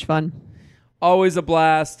 So much fun. Always a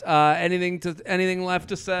blast. Anything left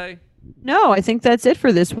to say? No, I think that's it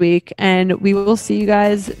for this week. And we will see you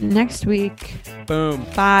guys next week. Boom.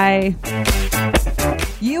 Bye.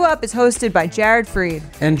 You Up is hosted by Jared Freed.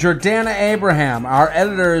 And Jordana Abraham. Our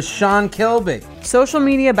editor is Sean Kilby. Social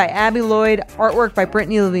media by Abby Lloyd. Artwork by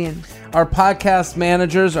Brittany Levine. Our podcast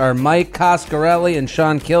managers are Mike Coscarelli and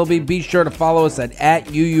Sean Kilby. Be sure to follow us at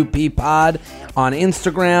UUPPod on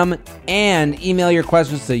Instagram and email your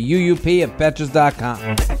questions to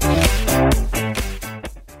uup@betches.com.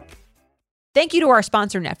 Thank you to our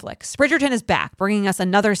sponsor, Netflix. Bridgerton is back, bringing us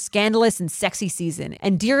another scandalous and sexy season.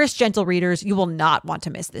 And dearest gentle readers, you will not want to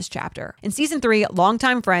miss this chapter. In season 3,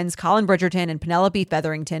 longtime friends Colin Bridgerton and Penelope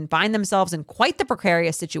Featherington find themselves in quite the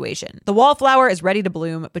precarious situation. The wallflower is ready to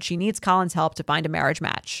bloom, but she needs Colin's help to find a marriage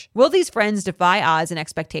match. Will these friends defy odds and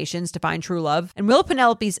expectations to find true love? And will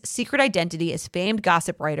Penelope's secret identity as famed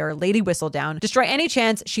gossip writer Lady Whistledown destroy any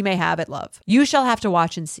chance she may have at love? You shall have to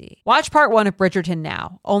watch and see. Watch part 1 of Bridgerton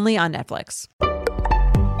now, only on Netflix.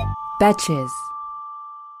 Betches.